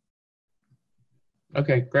adapt.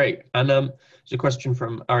 Okay, great. And there's a question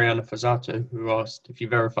from Ariana Fazzato, who asked if you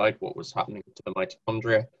verified what was happening to the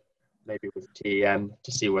mitochondria, maybe with TEM,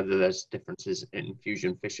 to see whether there's differences in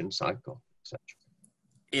fusion-fission cycle, etc.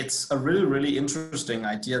 It's a really, really interesting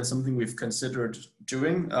idea and something we've considered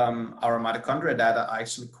doing. Our mitochondria data are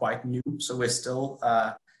actually quite new, so we're still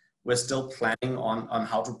planning on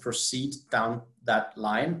how to proceed down that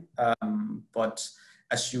line. But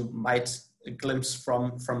as you might glimpse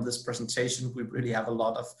from this presentation, we really have a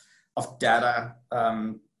lot of data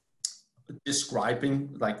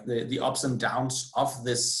describing like the ups and downs of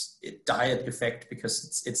this diet effect,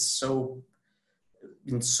 because it's so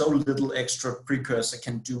little extra precursor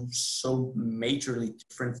can do so majorly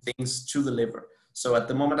different things to the liver. So at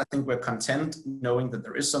the moment, I think we're content knowing that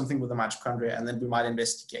there is something with the mitochondria, and then we might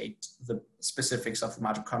investigate the specifics of the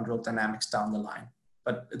mitochondrial dynamics down the line.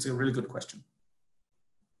 But it's a really good question.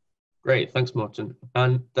 Great, thanks, Morten.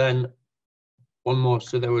 And then one more.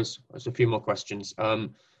 So there was a few more questions.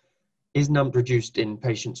 Is NAM produced in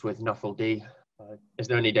patients with NAFLD? Is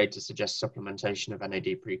there any data to suggest supplementation of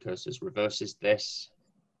NAD precursors reverses this?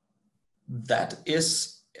 That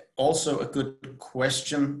is also a good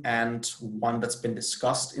question, and one that's been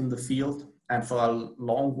discussed in the field. And for a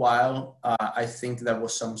long while, I think there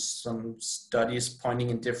was some studies pointing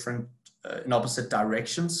in opposite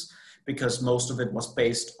directions, because most of it was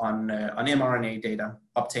based on mRNA data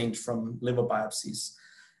obtained from liver biopsies.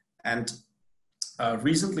 And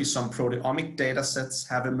recently, some proteomic data sets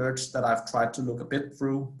have emerged that I've tried to look a bit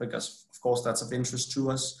through, because of course that's of interest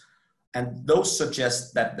to us. And those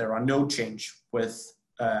suggest that there are no change with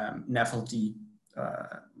NAFLD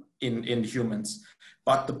in humans.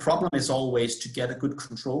 But the problem is always to get a good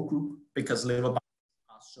control group, because liver biopsies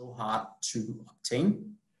are so hard to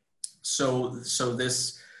obtain. So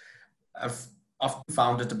this, I've often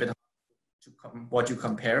found it a bit hard to what you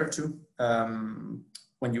compare it to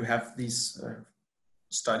when you have these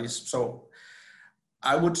studies. So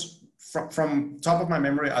I would, from top of my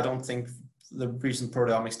memory, I don't think the recent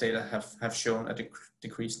proteomics data have shown a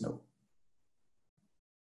decrease, no.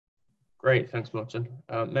 Great, thanks, Morten.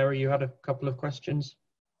 Mary, you had a couple of questions?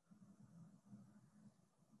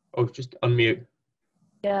 Oh, just unmute.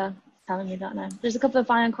 Yeah, telling me that now. There's a couple of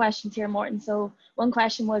final questions here, Morten. So one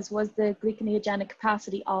question was the glyconeogenic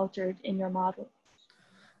capacity altered in your model?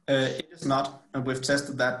 It is not, and we've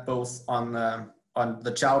tested that both on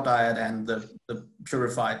the chow diet and the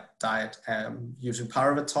purified diet using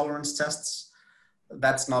pyruvate tolerance tests.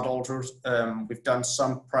 That's not altered. We've done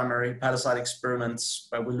some primary hepatocyte experiments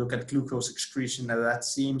where we look at glucose excretion, and that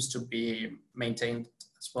seems to be maintained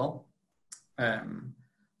as well.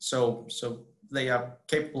 So they are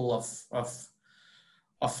capable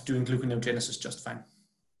of doing gluconeogenesis just fine.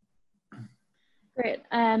 Great.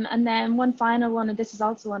 And then one final one, and this is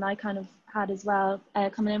also one I kind of had as well,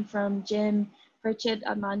 coming in from Jim Pritchett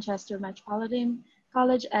at Manchester Metropolitan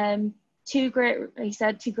College. Two great,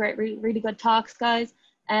 really good talks, guys.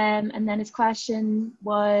 And then his question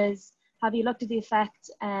was, have you looked at the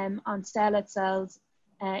effect on stellate cells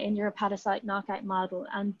in your hepatocyte knockout model?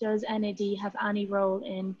 And does NAD have any role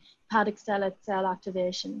in hepatic stellate cell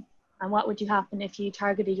activation? And what would you happen if you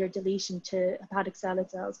targeted your deletion to hepatic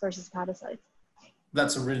stellate cells versus hepatocytes?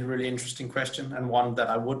 That's a really, really interesting question, and one that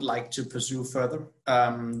I would like to pursue further.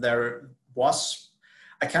 There was,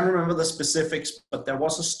 I can't remember the specifics, but there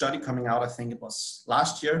was a study coming out, I think it was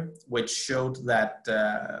last year, which showed that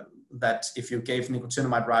that if you gave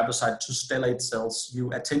nicotinamide riboside to stellate cells, you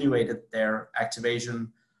attenuated their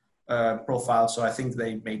activation profile. So I think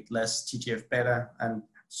they made less TGF-beta and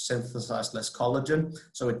synthesized less collagen.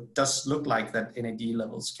 So it does look like that NAD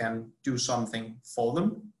levels can do something for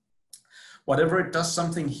them. Whatever it does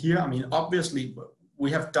something here, I mean, obviously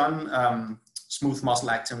we have done smooth muscle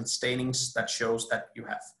actin stainings that shows that you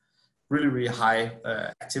have really, really high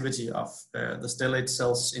activity of the stellate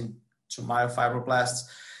cells into myofibroblasts.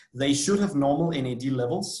 They should have normal NAD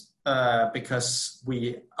levels because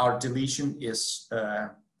our deletion is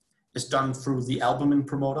done through the albumin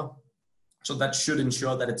promoter. So that should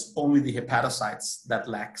ensure that it's only the hepatocytes that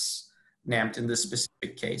lacks NAMT in this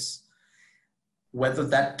specific case. Whether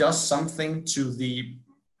that does something to the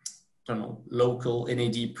local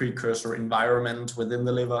NAD precursor environment within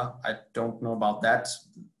the liver, I don't know about that.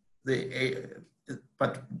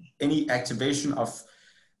 But any activation of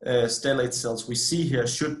stellate cells we see here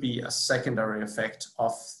should be a secondary effect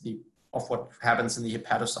of what happens in the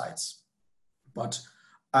hepatocytes. But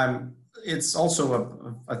it's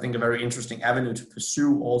also I think a very interesting avenue to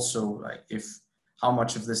pursue also, like how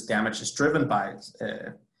much of this damage is driven by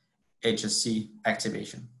HSC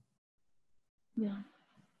activation. Yeah.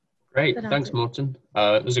 Great, thanks, Morten.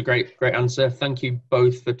 It was a great answer. Thank you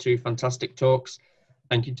both for two fantastic talks.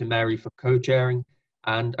 Thank you to Mary for co-chairing,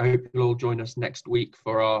 and I hope you'll all join us next week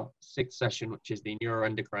for our 6th session, which is the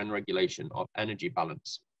neuroendocrine regulation of energy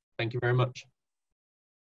balance. Thank you very much.